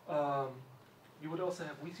 You would also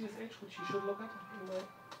have VCSH, which you should look at,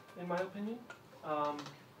 in my opinion.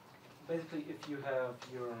 Basically, if you have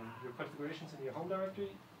your configurations in your home directory,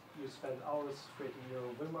 you spend hours creating your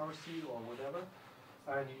vimrc or whatever,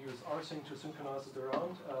 and you use rsync to synchronize it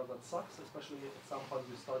around. That sucks, especially at some point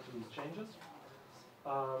you start to lose changes.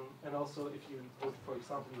 And also, if you would, for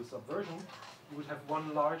example, use Subversion, you would have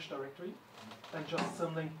one large directory and just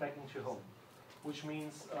symlink back into home, which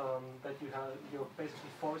means that you're basically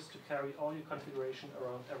forced to carry all your configuration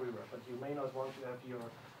around everywhere. But you may not want to have your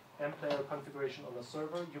mPlayer configuration on a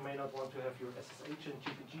server, you may not want to have your SSH and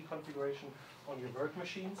GPG configuration on your work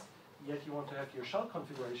machines, yet you want to have your shell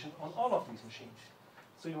configuration on all of these machines.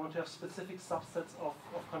 So you want to have specific subsets of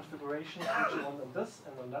configurations which you want on this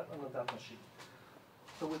and on that machine.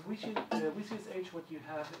 So with VCSH, what you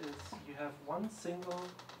have is you have one single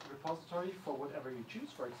repository for whatever you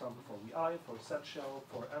choose, for example, for VI, for setshell,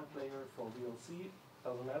 for mPlayer, for VLC,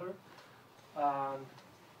 doesn't matter, and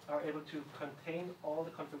are able to contain all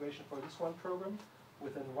the configuration for this one program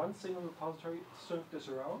within one single repository, sync this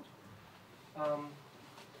around.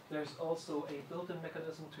 There's also a built-in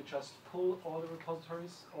mechanism to just pull all the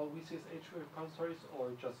repositories, all VCSH repositories,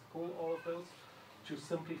 or just pull all of those to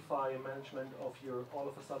simplify management of your, all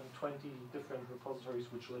of a sudden, 20 different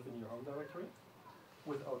repositories which live in your home directory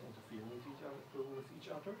without interfering with each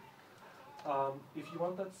other. If you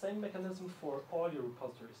want that same mechanism for all your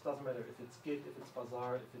repositories, doesn't matter if it's Git, if it's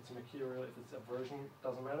Bazaar, if it's Mercurial, if it's a version,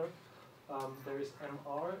 doesn't matter. There is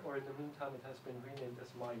MR, or in the meantime it has been renamed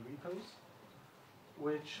as My Repos,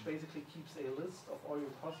 which basically keeps a list of all your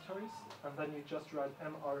repositories, and then you just write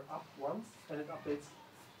MR up once, and it updates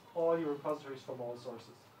all your repositories from all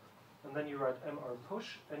sources. And then you write MR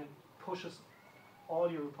push, and it pushes all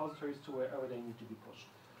your repositories to wherever they need to be pushed.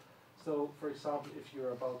 So, for example, if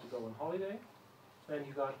you're about to go on holiday, and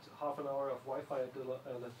you got half an hour of Wi-Fi at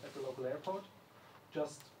the local airport,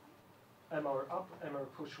 just MR up, MR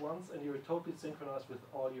push once, and you're totally synchronized with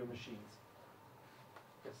all your machines.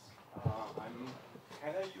 Yes? I'm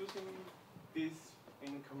kind of using this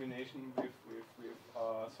in combination with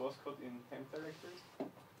source code in temp directories.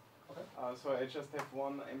 Okay. So I just have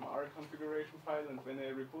one MR configuration file, and when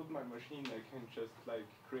I reboot my machine, I can just like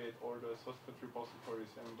create all the source code repositories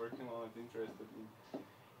I'm working on and interested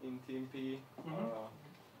in TMP.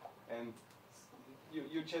 And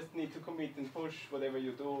you just need to commit and push whatever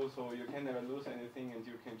you do, so you can never lose anything, and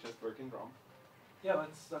you can just work in ROM. Yeah,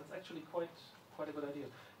 that's actually quite a good idea.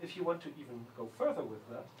 If you want to even go further with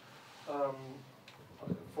that, I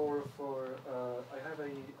have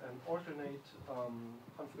an alternate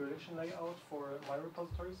configuration layout for my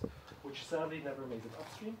repositories, which sadly never made it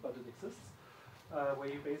upstream, but it exists, where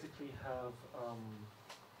you basically have,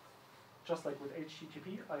 just like with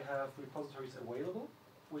HTTP, I have repositories available,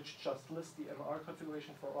 which just list the MR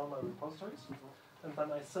configuration for all my repositories, and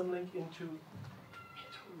then I symlink into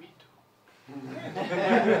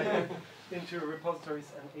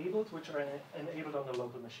repositories enabled, which are enabled on the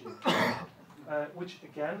local machine. Which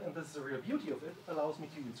again, and this is the real beauty of it, allows me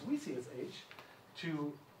to use VCSH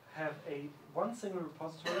to have one single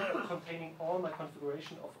repository containing all my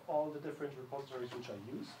configuration of all the different repositories which I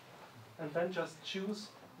use, and then just choose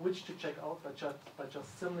which to check out by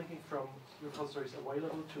just symlinking from repositories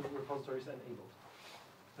available to repositories enabled.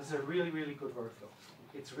 This is a really, really good workflow.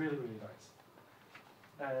 It's really, really nice.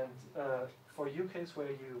 And for UCase where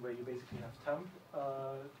you basically have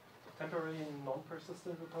temporary and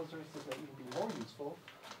non-persistent repositories, this may even be more useful,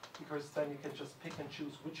 because then you can just pick and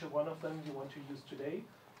choose which one of them you want to use today,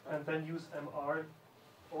 and then use MR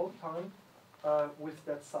all the time with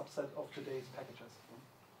that subset of today's packages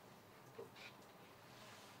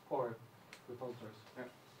or repositories. Yeah.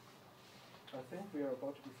 I think we are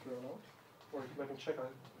about to be thrown out. Or let me check.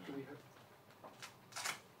 Do we have?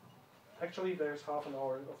 Actually, there's half an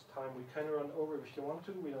hour of time. We can run over if you want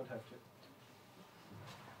to. We don't have to.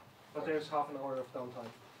 But there's half an hour of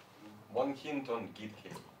downtime. One hint on Git K.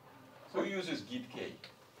 Who uses Git K?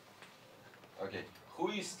 Okay, who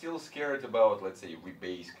is still scared about, let's say,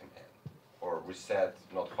 rebase command? Or reset,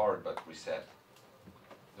 not hard, but reset?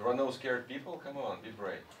 There are no scared people? Come on, be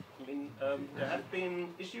brave. I mean, there have been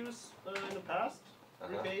issues in the past,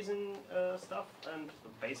 rebasing stuff, and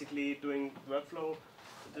basically doing workflow.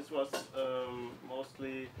 This was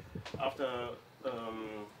mostly after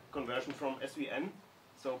conversion from SVN,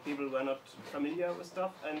 so people were not familiar with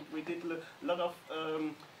stuff, and we did a lot of,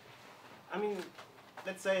 I mean,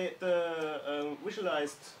 let's say the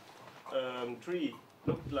visualized tree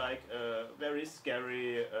looked like a very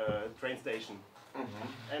scary train station.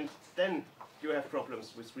 And then you have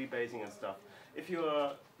problems with rebasing and stuff. If you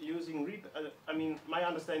are using, I mean, my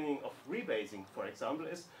understanding of rebasing, for example,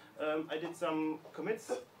 is I did some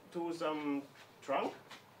commits to some trunk,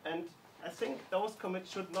 and I think those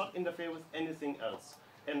commits should not interfere with anything else.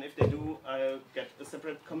 And if they do, I'll get a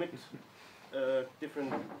separate commit,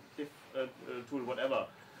 different tool, whatever.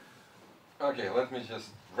 Okay, let me just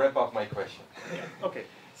wrap up my question. Yeah. Okay.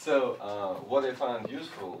 So, what I found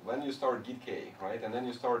useful, when you start Git K, right, and then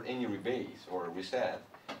you start any rebase or reset,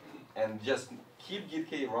 and just keep Git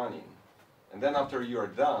K running, and then after you are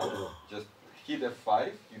done, just hit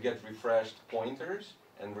F5, you get refreshed pointers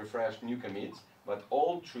and refreshed new commits, but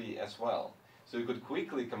old tree as well. So you could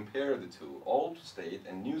quickly compare the two, old state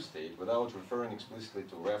and new state, without referring explicitly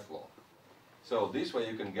to reflow. So this way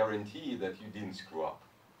you can guarantee that you didn't screw up.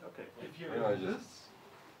 Okay, if you know, do this,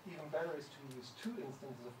 even better is to use 2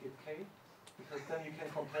 instances of Git K, because then you can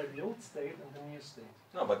compare the old state and the new state.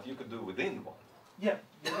 No, but you could do within one. Yeah,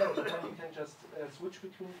 you know, but then you can just switch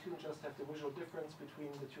between the two and just have the visual difference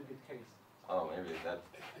between the 2 Git Ks. Oh, maybe that.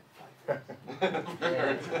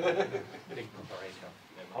 Big preparation.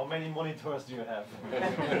 How many monitors do you have?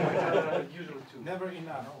 Usually 2. Never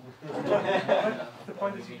enough. The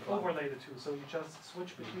point is you overlay the 2, so you just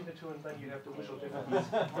switch between the 2 and then you have the visual difference.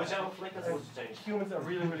 Whichever flickers would change. Humans are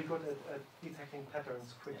really, really good at detecting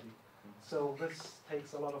patterns quickly. So this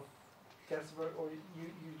takes a lot of guesswork, or you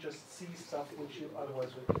just see stuff which you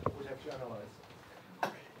otherwise would have to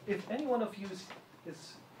analyze. If any one of you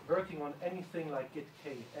is working on anything like Git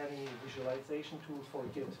K, any visualization tool for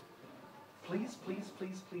Git, please, please,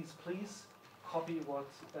 please, please, please copy what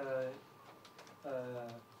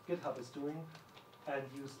GitHub is doing and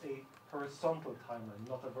use a horizontal timeline,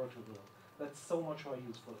 not a vertical. That's so much more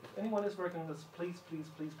useful. If anyone is working on this, please, please,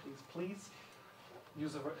 please, please, please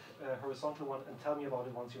use a horizontal one and tell me about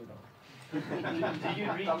it once you're done. Do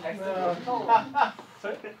you read text?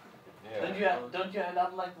 Sorry? Yeah. Don't you end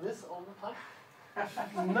up like this all the time?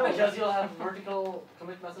 No. Because you'll have vertical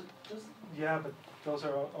commit messages? Yeah, but those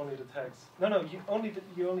are only the tags. No, you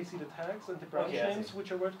only see the tags and the branch names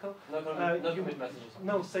which are vertical. No commit messages.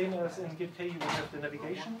 No, same as in Git K, you will have the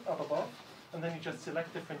navigation up above, and then you just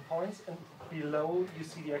select different points, and below you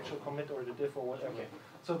see the actual commit or the diff or whatever. Okay.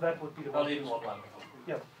 So that would be the Not even one line.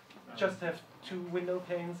 Yeah, just have 2 window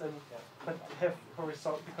panes and but have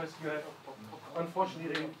horizontal, because you have,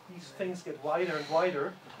 unfortunately, these things get wider and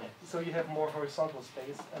wider, so you have more horizontal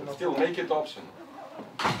space. And not still make it optional.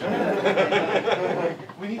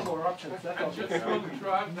 We need more options. That's I just want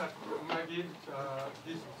to add that Maggie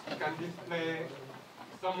can display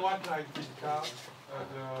somewhat like this card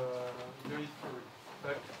the history.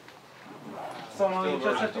 But so now you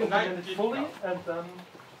just have to implement it fully and then.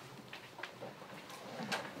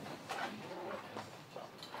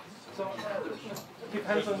 So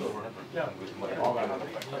depends on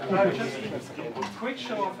just a quick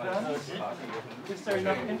show of hands. Is there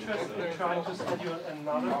enough interest in trying to schedule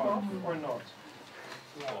another BoF or not?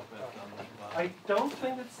 I don't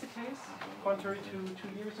think it's the case, contrary to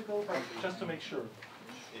 2 years ago, but just to make sure.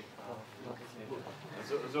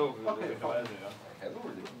 Okay, fine.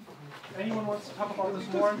 Anyone wants to talk about this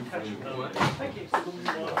more? Catch you. Thank you.